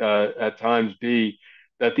might at times be,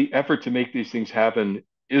 that the effort to make these things happen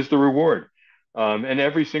is the reward. And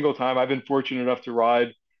every single time I've been fortunate enough to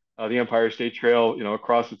ride the Empire State Trail,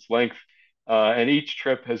 across its length, and each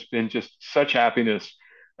trip has been just such happiness.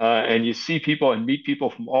 And you see people and meet people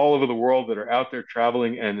from all over the world that are out there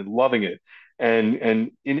traveling and loving it.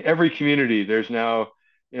 And in every community, there's now,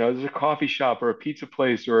 there's a coffee shop or a pizza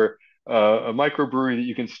place or a microbrewery that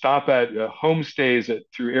you can stop at, homestays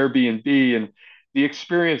through Airbnb, and the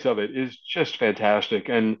experience of it is just fantastic.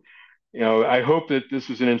 And I hope that this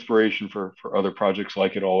is an inspiration for other projects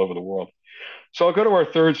like it all over the world. So I'll go to our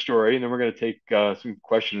third story, and then we're going to take some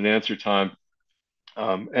question and answer time,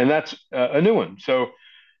 and that's a new one. So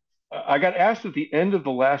I got asked at the end of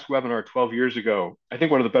the last webinar 12 years ago. I think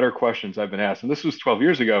one of the better questions I've been asked, and this was 12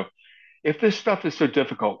 years ago: if this stuff is so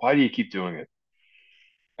difficult, why do you keep doing it?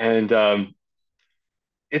 And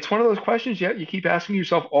it's one of those questions you keep asking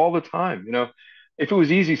yourself all the time. If it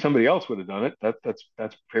was easy, somebody else would have done it.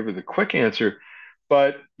 That's probably the quick answer.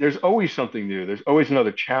 But there's always something new. There's always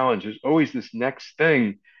another challenge. There's always this next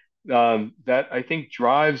thing that I think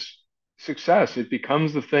drives success. It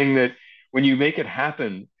becomes the thing that when you make it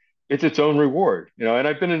happen, it's its own reward. And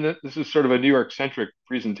I've been in this is sort of a New York centric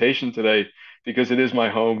presentation today because it is my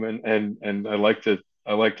home, and I like to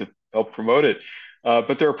help promote it.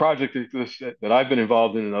 But there are projects that I've been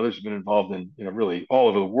involved in and others have been involved in, really all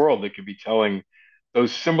over the world that could be telling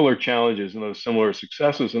those similar challenges and those similar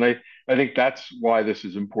successes. And I think that's why this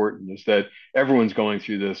is important, is that everyone's going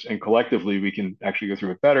through this and collectively we can actually go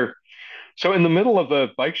through it better. So in the middle of the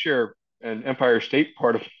bike share and Empire State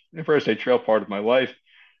Trail part of my life,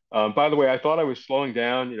 by the way, I thought I was slowing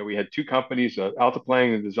down. We had two companies,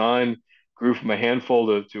 Altaplanning and Design, grew from a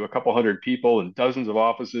handful to a couple hundred people and dozens of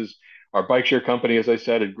offices. Our bike share company, as I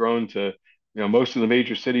said, had grown to most of the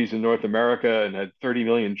major cities in North America and had 30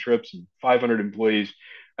 million trips and 500 employees.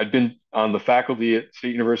 I'd been on the faculty at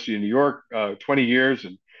State University of New York 20 years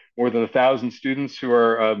and more than 1,000 students who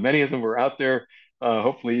are many of them were out there,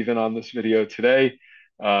 hopefully even on this video today,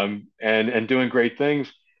 and doing great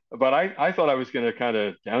things. But I thought I was going to kind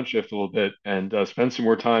of downshift a little bit and spend some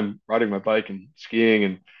more time riding my bike and skiing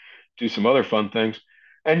and do some other fun things.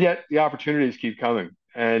 And yet the opportunities keep coming.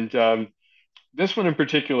 And this one in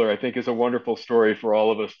particular, I think, is a wonderful story for all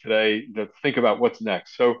of us today to think about what's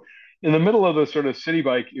next. So, in the middle of the sort of Citi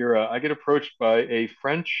Bike era, I get approached by a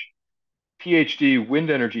French PhD wind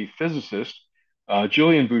energy physicist,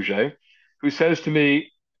 Julien Bouget, who says to me,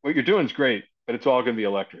 "What you're doing is great, but it's all going to be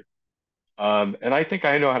electric. And I think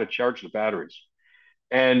I know how to charge the batteries."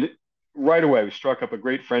 And right away, we struck up a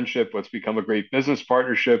great friendship, what's become a great business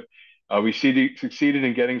partnership. We succeeded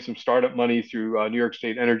in getting some startup money through New York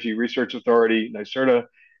State Energy Research Authority, NYSERDA,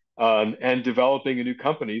 and developing a new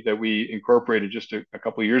company that we incorporated just a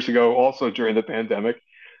couple of years ago, also during the pandemic,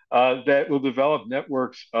 that will develop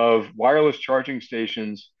networks of wireless charging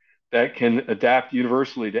stations that can adapt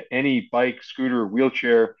universally to any bike, scooter,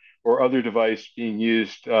 wheelchair, or other device being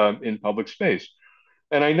used in public space.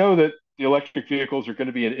 And I know that the electric vehicles are going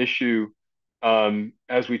to be an issue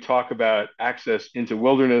as we talk about access into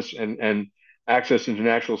wilderness and access into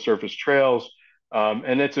natural surface trails.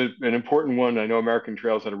 And it's an important one. I know American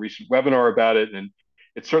Trails had a recent webinar about it, and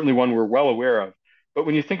it's certainly one we're well aware of. But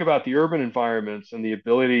when you think about the urban environments and the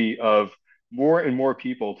ability of more and more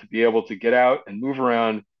people to be able to get out and move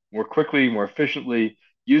around more quickly, more efficiently,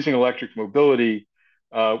 using electric mobility,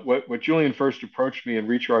 what Julian first approached me in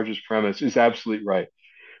Recharge's premise is absolutely right.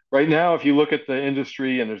 Right now, if you look at the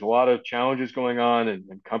industry, and there's a lot of challenges going on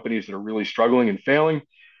and companies that are really struggling and failing,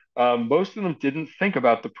 most of them didn't think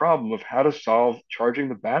about the problem of how to solve charging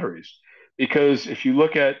the batteries. Because if you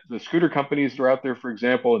look at the scooter companies that are out there, for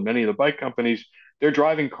example, and many of the bike companies, they're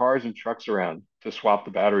driving cars and trucks around to swap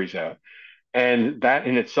the batteries out. And that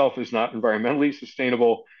in itself is not environmentally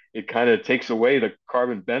sustainable. It kind of takes away the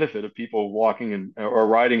carbon benefit of people walking and or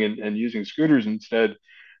riding and using scooters instead.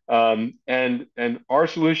 And our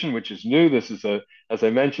solution, which is new, this is as I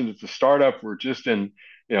mentioned, it's a startup. We're just in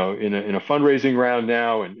a fundraising round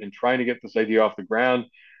now and trying to get this idea off the ground,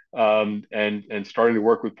 and starting to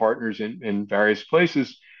work with partners in various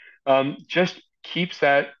places. Just keeps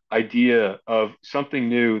that idea of something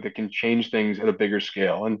new that can change things at a bigger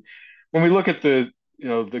scale. And when we look at the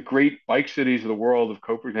great bike cities of the world of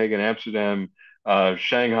Copenhagen, Amsterdam,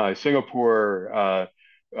 Shanghai, Singapore,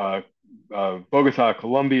 uh, Bogota,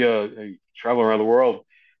 Colombia, travel around the world,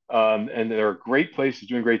 and there are great places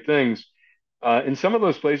doing great things. In some of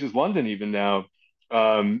those places, London even now,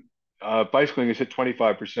 um, bicycling has hit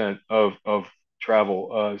 25% of travel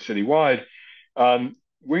citywide.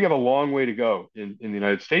 We have a long way to go in the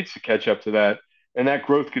United States to catch up to that, and that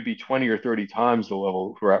growth could be 20 or 30 times the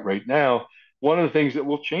level we're at right now. One of the things that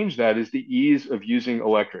will change that is the ease of using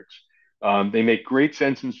electrics. They make great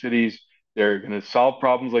sense in cities. They're going to solve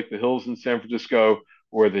problems like the hills in San Francisco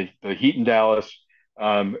or the heat in Dallas.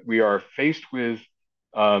 We are faced with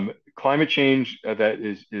climate change that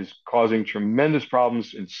is causing tremendous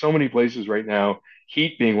problems in so many places right now.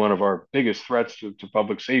 Heat being one of our biggest threats to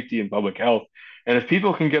public safety and public health. And if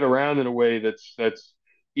people can get around in a way that's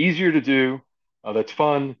easier to do, that's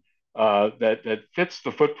fun, that fits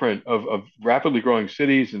the footprint of rapidly growing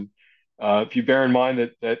cities, and if you bear in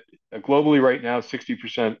mind that globally right now,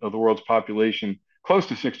 60% of the world's population, close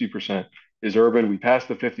to 60%, is urban. We passed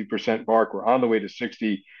the 50% mark. We're on the way to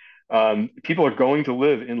 60. People are going to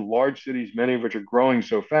live in large cities, many of which are growing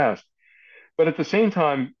so fast. But at the same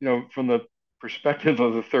time, from the perspective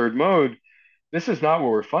of the third mode, this is not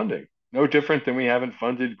what we're funding. No different than we haven't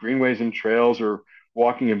funded greenways and trails or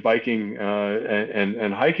walking and biking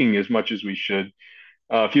and hiking as much as we should.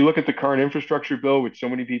 If you look at the current infrastructure bill, which so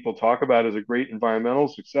many people talk about as a great environmental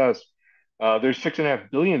success, there's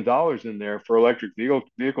 $6.5 billion in there for electric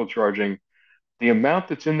vehicle charging. The amount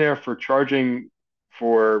that's in there for charging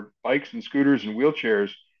for bikes and scooters and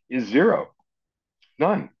wheelchairs is zero,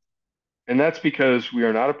 none. And that's because we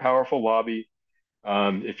are not a powerful lobby.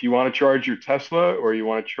 If you want to charge your Tesla or you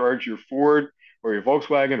want to charge your Ford or your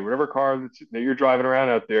Volkswagen or whatever car that you're driving around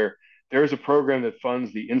out there, there's a program that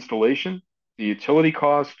funds the installation, the utility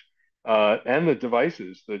cost, and the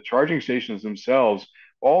devices, the charging stations themselves.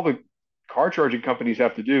 All the car charging companies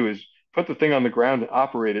have to do is put the thing on the ground and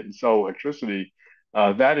operate it and sell electricity.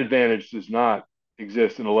 That advantage does not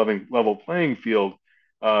exist in a level playing field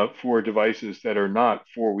for devices that are not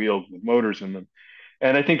four wheeled with motors in them.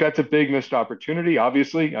 And I think that's a big missed opportunity.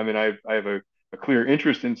 Obviously, I mean, I have a clear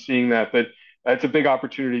interest in seeing that, but that's a big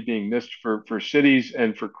opportunity being missed for cities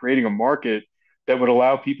and for creating a market that would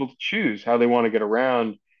allow people to choose how they want to get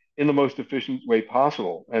around in the most efficient way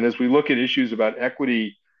possible. And as we look at issues about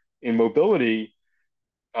equity in mobility,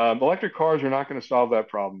 electric cars are not going to solve that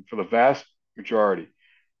problem for the vast majority.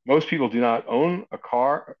 Most people do not own a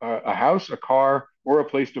car, a house, a car, or a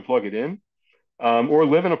place to plug it in, or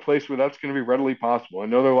live in a place where that's going to be readily possible. I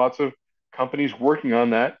know there are lots of companies working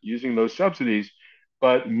on that using those subsidies,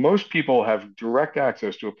 but most people have direct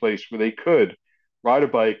access to a place where they could ride a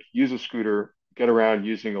bike, use a scooter, get around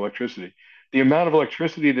using electricity. The amount of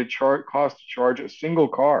electricity that costs to charge a single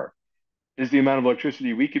car is the amount of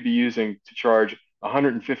electricity we could be using to charge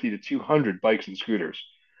 150 to 200 bikes and scooters.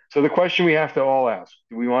 So the question we have to all ask,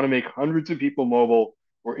 do we want to make hundreds of people mobile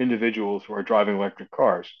or individuals who are driving electric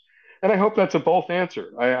cars? And I hope that's a both answer.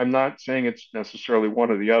 I'm not saying it's necessarily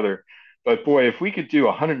one or the other, but boy, if we could do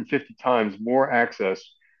 150 times more access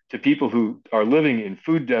to people who are living in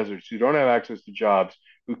food deserts, who don't have access to jobs,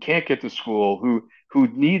 who can't get to school, who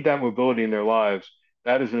need that mobility in their lives,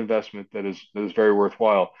 that is an investment that is very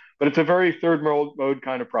worthwhile. But it's a very third mode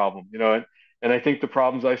kind of problem, and I think the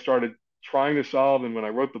problems I started trying to solve and when I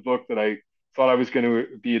wrote the book that I thought I was going to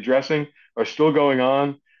be addressing are still going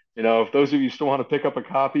on. If those of you still want to pick up a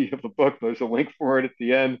copy of the book, there's a link for it at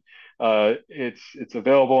the end. It's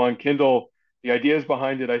available on Kindle. The ideas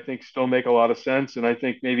behind it, I think, still make a lot of sense, and I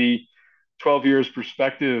think maybe 12 years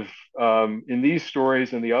perspective in these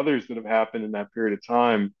stories and the others that have happened in that period of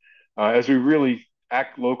time, as we really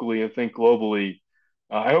act locally and think globally,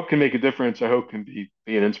 I hope can make a difference. I hope can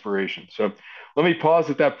be an inspiration. So let me pause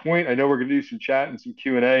at that point. I know we're going to do some chat and some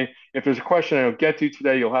Q&A. If there's a question I don't get to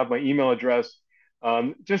today, you'll have my email address.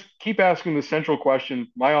 Just keep asking the central question.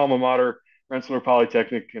 My alma mater, Rensselaer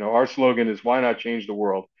Polytechnic, our slogan is "Why not change the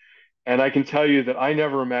world?" And I can tell you that I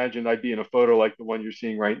never imagined I'd be in a photo like the one you're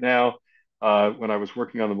seeing right now. When I was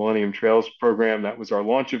working on the Millennium Trails program, that was our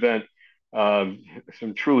launch event.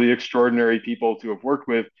 Some truly extraordinary people to have worked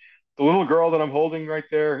with. The little girl that I'm holding right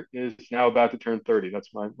there is now about to turn 30. That's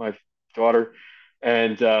my daughter,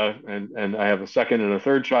 and I have a second and a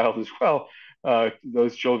third child as well.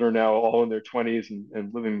 Those children are now all in their 20s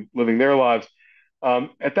and living their lives.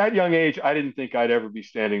 At that young age, I didn't think I'd ever be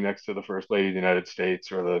standing next to the First Lady of the United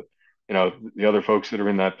States or the other folks that are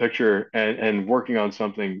in that picture and working on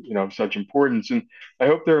something, of such importance. And I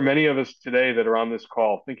hope there are many of us today that are on this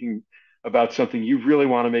call thinking about something you really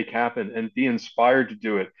want to make happen and be inspired to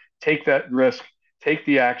do it. Take that risk, take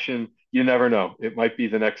the action. You never know. It might be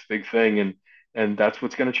the next big thing. And that's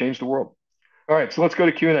what's going to change the world. All right, so let's go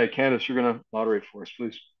to Q&A. Candace, you're going to moderate for us,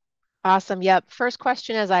 please. Awesome. Yep. First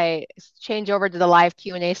question as I change over to the live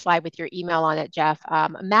Q&A slide with your email on it, Jeff.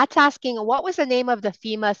 Matt's asking, what was the name of the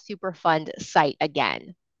FEMA Superfund site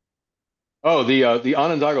again? Oh, the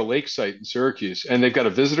Onondaga Lake site in Syracuse, and they've got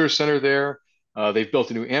a visitor center there. They've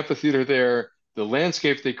built a new amphitheater there. The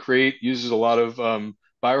landscape they create uses a lot of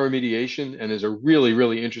bioremediation and is a really,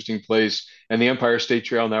 really interesting place. And the Empire State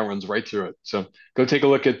Trail now runs right through it. So go take a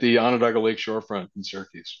look at the Onondaga Lake shorefront in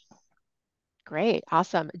Syracuse. Great.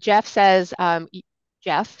 Awesome. Jeff says,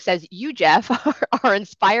 you, Jeff, are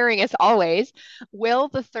inspiring as always. Will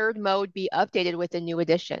the third mode be updated with a new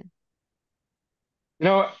edition? You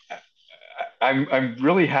know, I'm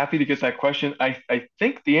really happy to get that question. I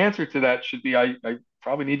think the answer to that should be I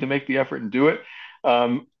probably need to make the effort and do it.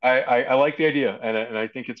 I like the idea, and I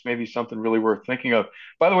think it's maybe something really worth thinking of.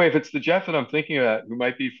 By the way, if it's the Jeff that I'm thinking of, who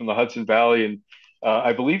might be from the Hudson Valley, and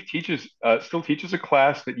I believe still teaches a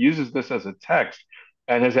class that uses this as a text,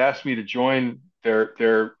 and has asked me to join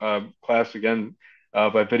their class again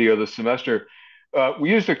by video this semester.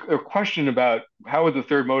 We used a question about how would the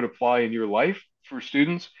third mode apply in your life for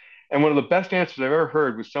students. And one of the best answers I've ever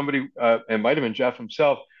heard was somebody, and might have been Jeff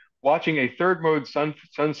himself, watching a third mode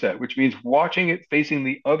sunset, which means watching it facing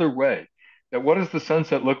the other way. That what does the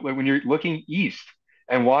sunset look like when you're looking east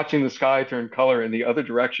and watching the sky turn color in the other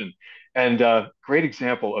direction? And great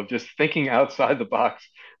example of just thinking outside the box,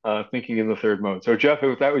 thinking in the third mode. So Jeff,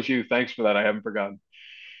 if that was you, thanks for that. I haven't forgotten.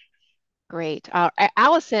 Great.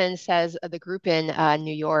 Allison says the group in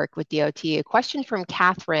New York with DOT. A question from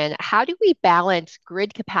Catherine. How do we balance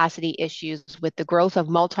grid capacity issues with the growth of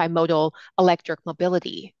multimodal electric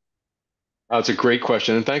mobility? That's a great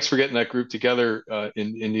question, and thanks for getting that group together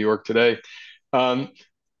in New York today. Um,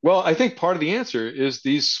 well, I think part of the answer is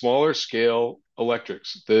these smaller scale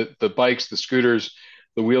electrics, the bikes, the scooters,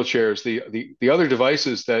 the wheelchairs, the other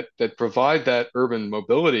devices that provide that urban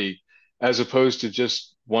mobility, as opposed to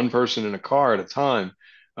just one person in a car at a time.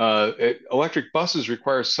 Electric buses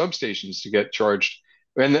require substations to get charged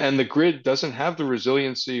and the grid doesn't have the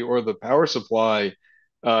resiliency or the power supply.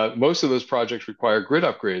 Most of those projects require grid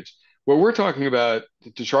upgrades. What we're talking about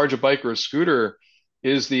to charge a bike or a scooter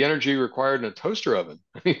is the energy required in a toaster oven.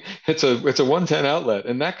 It's a 110 outlet,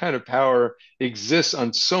 and that kind of power exists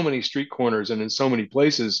on so many street corners and in so many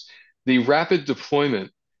places. The rapid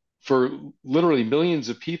deployment for literally millions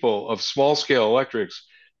of people of small scale electrics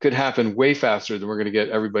could happen way faster than we're going to get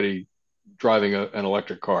everybody driving an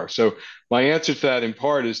electric car. So my answer to that in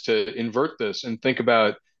part is to invert this and think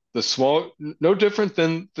about the small, no different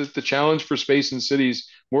than the challenge for space in cities.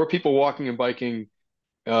 More people walking and biking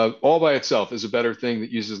all by itself is a better thing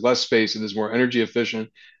that uses less space and is more energy efficient.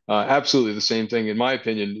 Absolutely the same thing, in my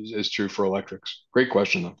opinion, is true for electrics. Great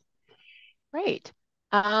question, though. Great.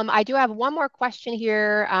 I do have one more question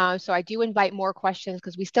here. So I do invite more questions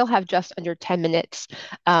because we still have just under 10 minutes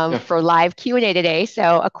Yeah. for live Q&A today.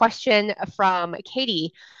 So a question from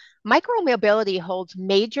Katie. Micromobility holds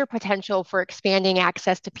major potential for expanding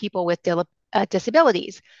access to people with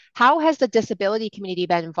disabilities. How has the disability community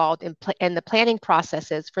been involved in the planning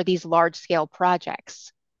processes for these large-scale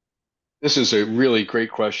projects? This is a really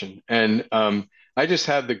great question. And I just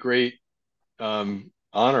had the great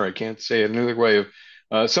honor, I can't say it another way,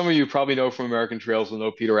 of some of you probably know from American Trails will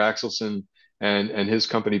know Peter Axelson and his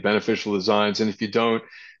company Beneficial Designs. And if you don't,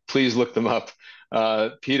 please look them up.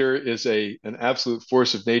 Peter is an absolute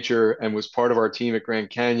force of nature and was part of our team at Grand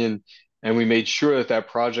Canyon. And we made sure that that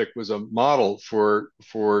project was a model for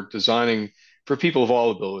designing for people of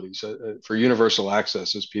all abilities, for universal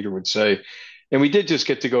access, as Peter would say. And we did just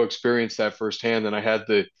get to go experience that firsthand. And I had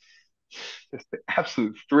the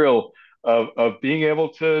absolute thrill of being able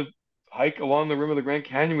to hike along the rim of the Grand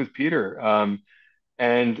Canyon with Peter,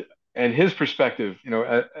 and and his perspective,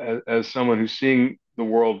 as someone who's seeing the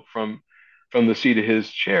world from the seat of his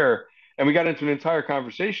chair. And we got into an entire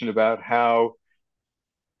conversation about how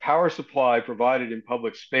power supply provided in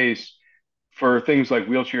public space for things like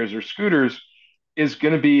wheelchairs or scooters is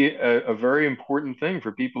going to be a very important thing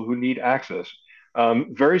for people who need access.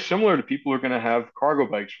 Very similar to people who are going to have cargo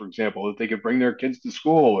bikes, for example, that they could bring their kids to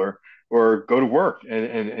school or go to work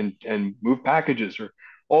and move packages or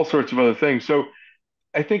all sorts of other things. So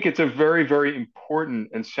I think it's a very, very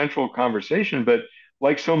important and central conversation. But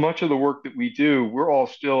like so much of the work that we do, we're all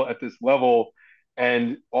still at this level,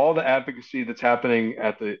 and all the advocacy that's happening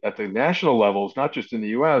at the national levels, not just in the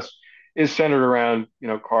U.S., is centered around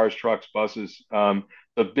cars, trucks, buses,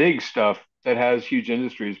 the big stuff that has huge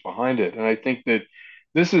industries behind it. And I think that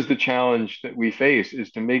this is the challenge that we face: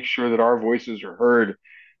 is to make sure that our voices are heard.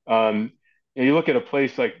 Um, you look at a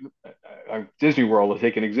place like Disney World, to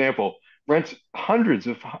take an example, rents hundreds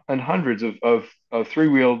of and hundreds of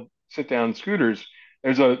three-wheeled sit-down scooters.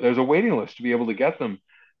 There's a waiting list to be able to get them.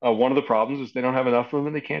 One of the problems is they don't have enough of them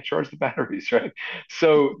and they can't charge the batteries, right?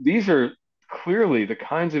 So these are clearly the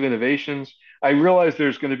kinds of innovations. I realize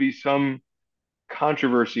there's going to be some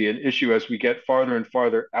controversy and issue as we get farther and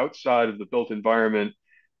farther outside of the built environment,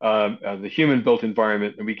 the human built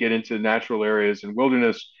environment, and we get into natural areas and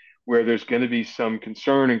wilderness where there's going to be some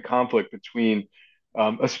concern and conflict between,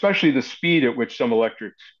 especially the speed at which some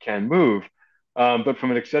electrics can move. But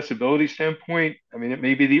from an accessibility standpoint, I mean, it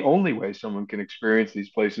may be the only way someone can experience these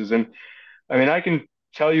places. And I mean, I can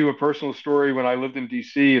tell you a personal story when I lived in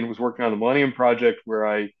DC and was working on the Millennium Project, where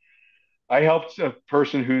I helped a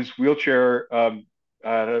person whose wheelchair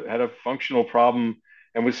had a functional problem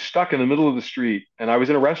and was stuck in the middle of the street. And I was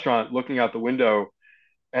in a restaurant looking out the window,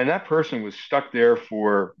 and that person was stuck there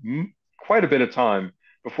for quite a bit of time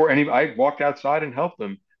before any. I walked outside and helped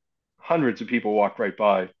them. Hundreds of people walked right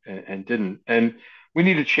by and didn't. And we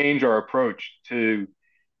need to change our approach to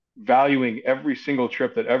valuing every single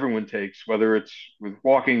trip that everyone takes, whether it's with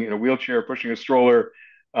walking in a wheelchair, pushing a stroller,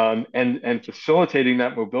 and facilitating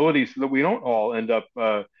that mobility so that we don't all end up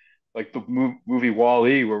like the movie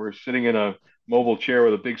Wall-E, where we're sitting in a mobile chair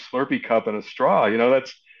with a big Slurpee cup and a straw.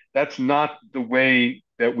 That's not the way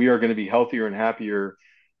that we are going to be healthier and happier.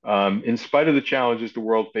 In spite of the challenges the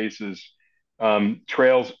world faces,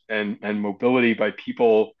 trails and mobility by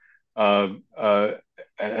people at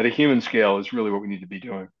a human scale is really what we need to be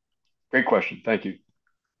doing. Great question. Thank you.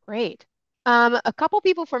 Great. A couple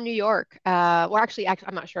people from New York, well, actually,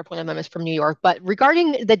 I'm not sure if one of them is from New York, but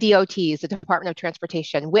regarding the DOTs, the Department of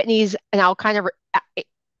Transportation, Whitney's, and I'll kind of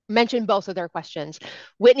mention both of their questions.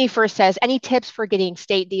 Whitney first says, any tips for getting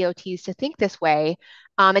state DOTs to think this way?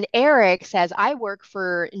 And Eric says, I work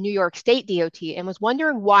for New York State DOT and was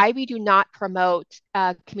wondering why we do not promote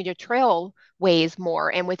commuter trailways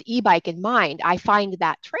more. And with e-bike in mind, I find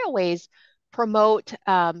that trailways promote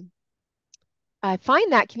I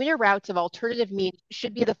find that commuter routes of alternative means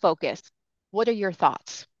should be the focus. What are your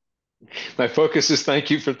thoughts? My focus is thank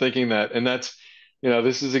you for thinking that. And that's,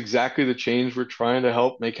 this is exactly the change we're trying to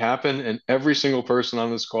help make happen. And every single person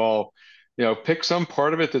on this call, pick some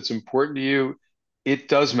part of it that's important to you. It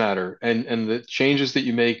does matter. And the changes that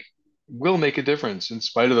you make will make a difference in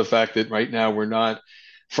spite of the fact that right now we're not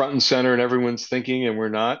front and center and everyone's thinking, and we're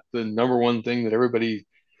not the number one thing that everybody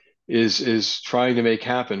is trying to make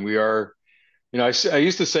happen. We are I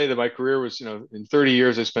used to say that my career was, in 30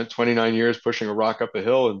 years, I spent 29 years pushing a rock up a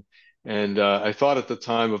hill. And I thought at the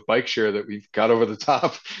time of bike share that we got over the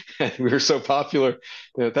top and we were so popular.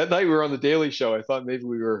 That night we were on the Daily Show. I thought maybe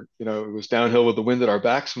we were, it was downhill with the wind at our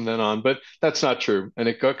backs from then on, but that's not true.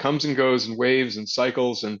 And comes and goes in waves and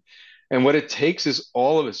cycles. And what it takes is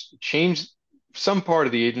all of us change some part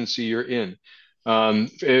of the agency you're in.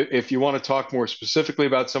 If you want to talk more specifically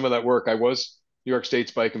about some of that work, I was New York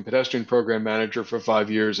State's Bike and Pedestrian Program Manager for 5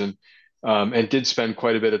 years, and did spend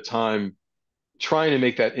quite a bit of time trying to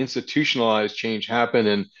make that institutionalized change happen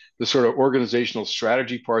and the sort of organizational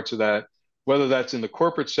strategy parts of that, whether that's in the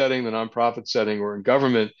corporate setting, the nonprofit setting, or in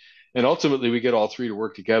government. And ultimately, we get all three to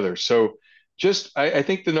work together. So I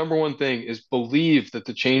think the number one thing is believe that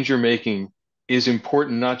the change you're making is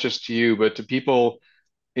important, not just to you, but to people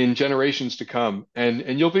in generations to come.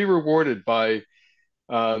 And you'll be rewarded by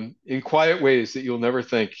in quiet ways that you'll never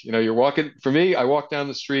think. You're walking, for me, I walk down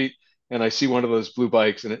the street and I see one of those blue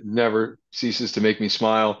bikes and it never ceases to make me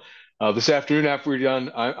smile. This afternoon, after we're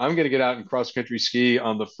done, I'm going to get out and cross country ski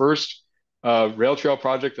on the first rail trail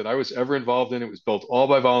project that I was ever involved in. It was built all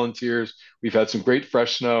by volunteers. We've had some great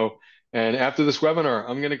fresh snow. And after this webinar,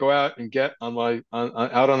 I'm going to go out and get out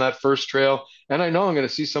on that first trail. And I know I'm going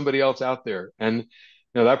to see somebody else out there. And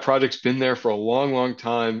that project's been there for a long, long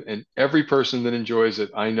time, and every person that enjoys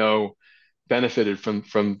it, I know, benefited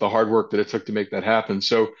from the hard work that it took to make that happen.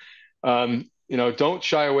 So, don't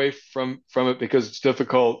shy away from it because it's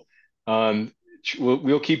difficult.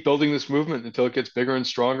 We'll keep building this movement until it gets bigger and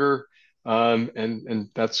stronger, and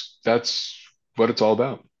that's what it's all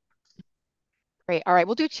about. Great. All right,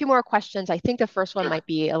 we'll do two more questions. I think the first one Sure. might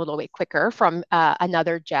be a little bit quicker from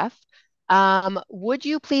another Jeff. Would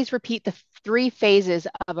you please repeat the three phases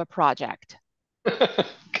of a project?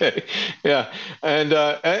 Okay. Yeah. And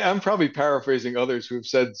I'm probably paraphrasing others who have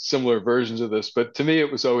said similar versions of this, but to me,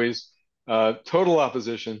 it was always total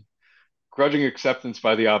opposition, grudging acceptance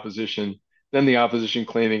by the opposition, then the opposition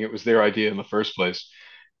claiming it was their idea in the first place.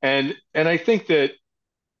 And I think that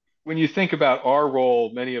when you think about our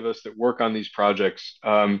role, many of us that work on these projects,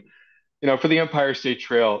 for the Empire State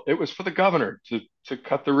Trail, it was for the governor to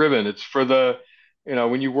cut the ribbon. It's for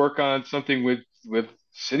when you work on something with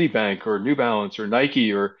Citibank or New Balance or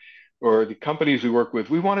Nike or the companies we work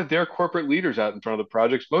with, we wanted their corporate leaders out in front of the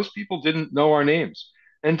projects. Most people didn't know our names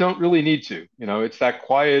and don't really need to. It's that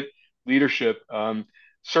quiet leadership.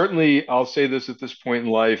 Certainly, I'll say this at this point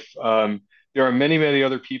in life. There are many, many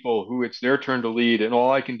other people who it's their turn to lead, and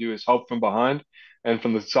all I can do is help from behind and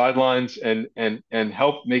from the sidelines and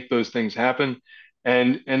help make those things happen.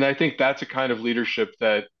 And I think that's a kind of leadership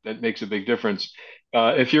that makes a big difference.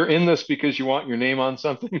 If you're in this because you want your name on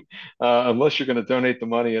something, unless you're going to donate the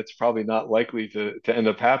money, it's probably not likely to end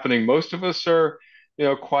up happening. Most of us are,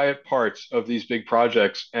 quiet parts of these big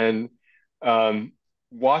projects, and um,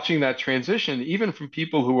 watching that transition, even from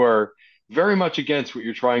people who are very much against what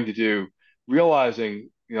you're trying to do, realizing,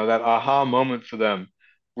 that aha moment for them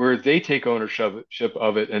where they take ownership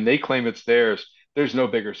of it and they claim it's theirs, there's no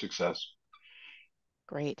bigger success.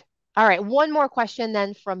 Great. All right, one more question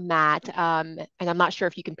then from Matt, and I'm not sure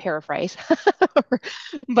if you can paraphrase,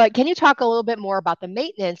 but can you talk a little bit more about the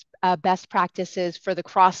maintenance best practices for the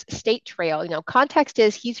cross-state trail? Context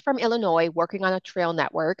is he's from Illinois working on a trail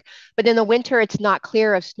network, but in the winter it's not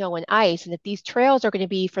clear of snow and ice, and if these trails are going to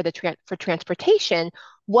be for for transportation,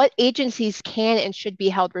 what agencies can and should be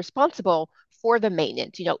held responsible for the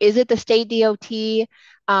maintenance? Is it the state DOT?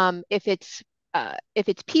 If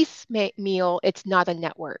it's piecemeal, it's not a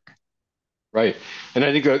network. Right. And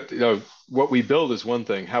I think that, what we build is one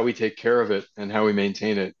thing, how we take care of it and how we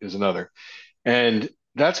maintain it is another. And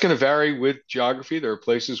that's going to vary with geography. There are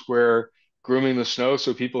places where grooming the snow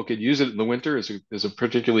so people could use it in the winter is a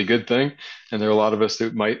particularly good thing. And there are a lot of us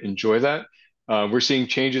that might enjoy that. We're seeing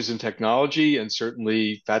changes in technology, and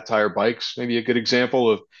certainly fat tire bikes may be a good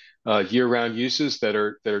example of year-round uses that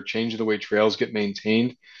are changing the way trails get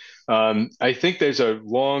maintained. I think there's a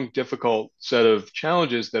long, difficult set of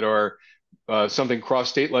challenges that are something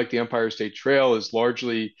cross-state like the Empire State Trail is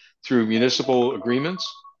largely through municipal agreements.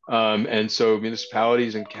 And so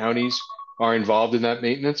municipalities and counties are involved in that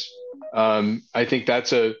maintenance. I think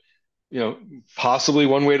that's possibly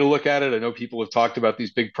one way to look at it. I know people have talked about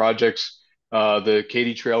these big projects The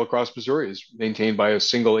Katy Trail across Missouri is maintained by a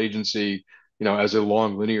single agency, as a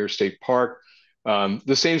long linear state park.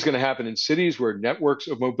 The same is going to happen in cities where networks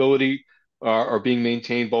of mobility are being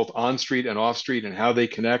maintained both on street and off street, and how they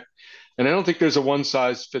connect. And I don't think there's a one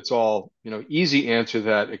size fits all, easy answer to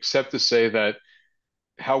that, except to say that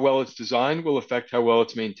how well it's designed will affect how well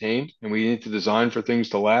it's maintained, and we need to design for things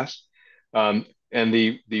to last. And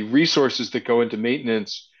the resources that go into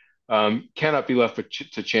maintenance cannot be left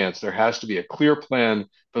to chance. There has to be a clear plan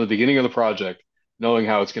from the beginning of the project, knowing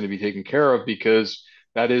how it's going to be taken care of, because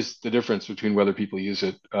that is the difference between whether people use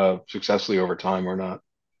it successfully over time or not.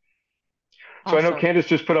 So I know Awesome. Candace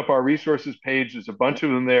just put up our resources page. There's a bunch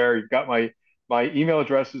of them there. You've got my email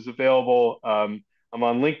address is available. I'm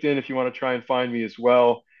on LinkedIn if you want to try and find me as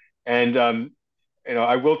well. And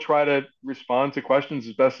I will try to respond to questions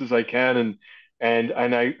as best as I can. And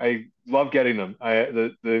I love getting them.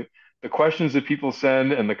 The questions that people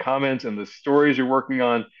send and the comments and the stories you're working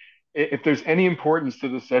on. If there's any importance to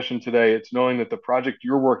the session today, it's knowing that the project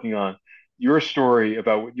you're working on, your story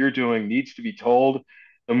about what you're doing, needs to be told.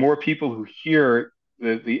 The more people who hear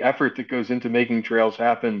the effort that goes into making trails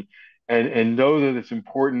happen, and know that it's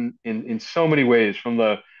important in so many ways, from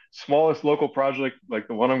the smallest local project like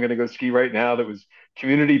the one I'm going to go ski right now that was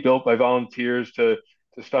community built by volunteers, to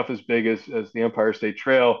stuff as big as the Empire State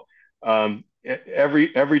Trail.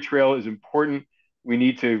 Every trail is important. We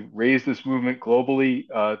need to raise this movement globally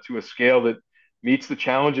to a scale that meets the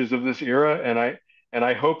challenges of this era. And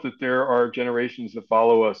I hope that there are generations that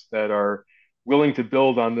follow us that are willing to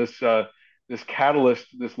build on this catalyst,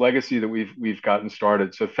 this legacy that we've gotten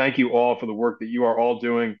started. So thank you all for the work that you are all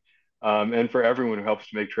doing, and for everyone who helps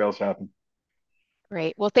to make trails happen.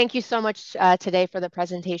 Great. Well, thank you so much today for the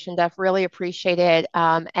presentation, Duff. Really appreciate it.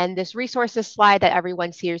 And this resources slide that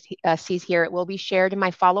everyone sees here, it will be shared in my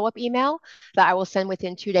follow-up email that I will send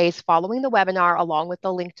within 2 days following the webinar, along with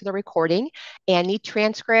the link to the recording and the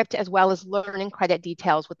transcript, as well as learning credit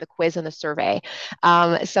details with the quiz and the survey.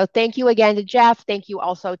 So thank you again to Jeff. Thank you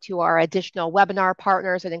also to our additional webinar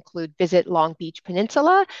partners that include Visit Long Beach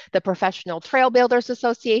Peninsula, the Professional Trail Builders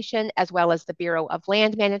Association, as well as the Bureau of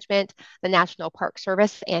Land Management, the National Park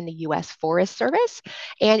Service, and the U.S. Forest Service.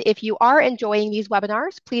 And if you are enjoying these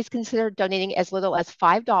webinars, please consider donating as little as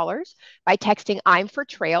 $5 by texting "I'm for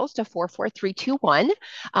Trails" to 44321.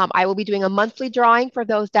 I will be doing a monthly drawing for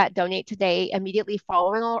those that donate today immediately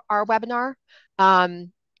following our webinar.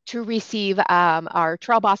 To receive our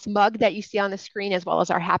Trail Boss mug that you see on the screen, as well as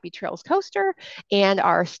our Happy Trails coaster and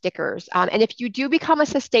our stickers. And if you do become a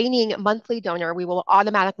sustaining monthly donor, we will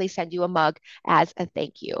automatically send you a mug as a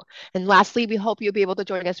thank you. And lastly, we hope you'll be able to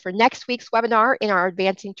join us for next week's webinar in our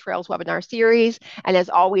Advancing Trails webinar series. And as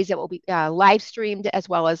always, it will be live streamed, as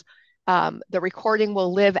well as the recording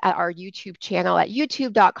will live at our YouTube channel at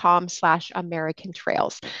youtube.com/American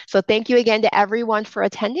Trails. So thank you again to everyone for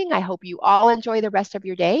attending. I hope you all enjoy the rest of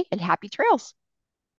your day, and happy trails.